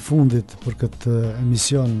mesazhi im i fundit për këtë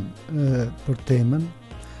emision për temën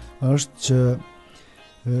është që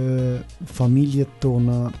familjet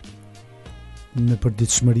tona në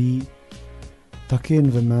përditshmëri ta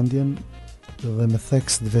kenë vëmendjen dhe me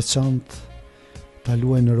theks të veçantë ta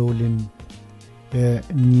luajnë rolin e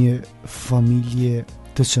një familje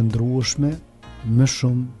të qëndrueshme më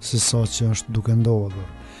shumë se sa që është duke ndodhur.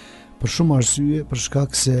 Për shumë arsye, për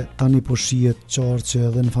shkak se tani po shihet qartë që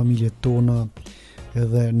edhe në familjet tona,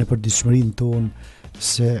 edhe në përditshmërinë tonë,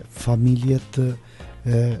 se familjet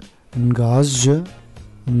nga asgjë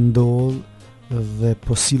ndodh dhe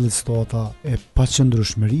po sillet stata e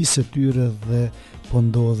paqëndrueshmërisë së tyre dhe po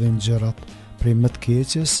ndodhin gjërat prej më të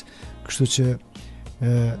keqes, kështu që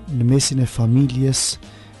në mesin e familjes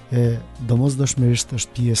domosdoshmërisht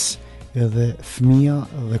është pjesë edhe fëmia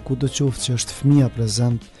dhe kudo qoftë që është fëmia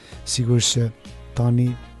prezant, sigurisht që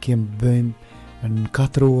tani bëjmë në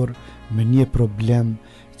 4 orë me një problem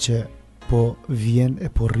që po vjen e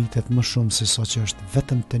po rritet më shumë se sa që është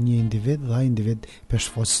vetëm të një individ dhe ai individ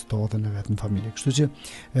përshfaq statën e vet në familje. Kështu që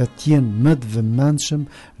të jenë më të vëmendshëm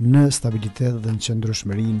në stabilitet dhe në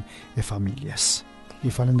qëndrueshmërinë e familjes.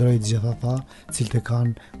 I falenderoj të gjitha ata cilët e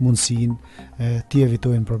kanë mundësinë të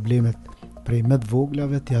evitojnë problemet prej më të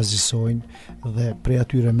voglave, të azisojnë dhe prej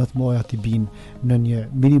atyre më të mëdha të binë në një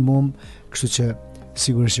minimum, kështu që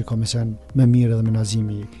sigurisht që ka me qenë më mirë dhe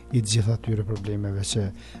menaxhimi i të gjitha atyre problemeve që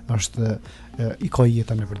është i ka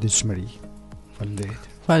jeta në përditshmëri. Faleminderit.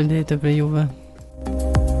 Faleminderit për juve.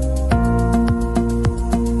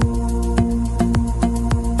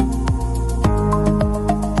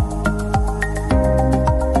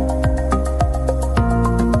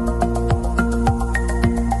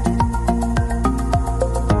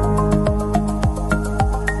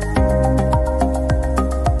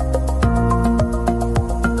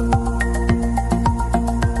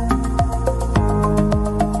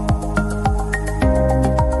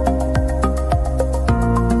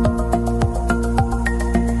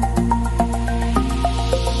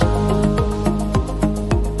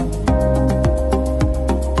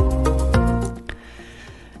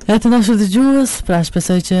 E të dashur dëgjues, pra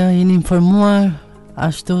shpresoj që jeni informuar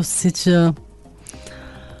ashtu siç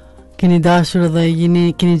keni dashur dhe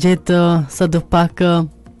keni gjetë sadopak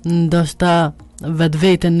ndoshta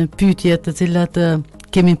vetveten në pyetjet të cilat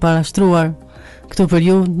kemi parashtruar këtu për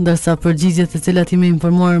ju, ndërsa përgjigjet të cilat jemi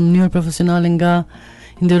informuar në mënyrë profesionale nga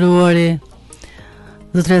nderuari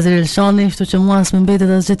Zotëri Hazir Elshani, kështu që mua s'më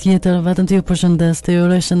mbetet asgjë tjetër, vetëm të ju përshëndes, të ju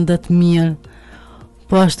uroj shëndet mirë,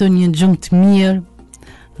 po ashtu një gjumë të mirë.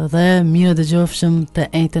 Dhe mirë dëgjofshëm të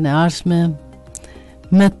ejtën e ardhshme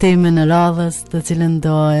me temën e radhës, të cilën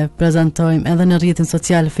do e prezantojmë edhe në rrjetin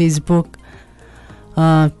social Facebook,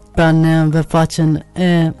 pra në webfaqen e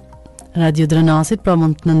Radio Drenasit, pra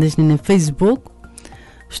mund të na ndihni në Facebook.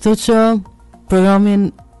 Kështu që programin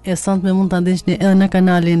e sonte mund ta ndihni edhe në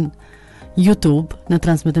kanalin YouTube, në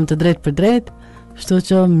transmetim të drejtë për drejtë. Kështu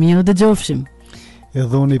që mirë dëgjofshim.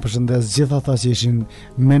 Edhe unë i përshëndes gjithë ata që ishin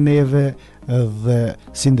me neve dhe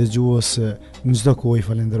si ndëgjues në çdo kohë,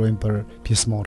 falenderojmë për pjesëmarrjen.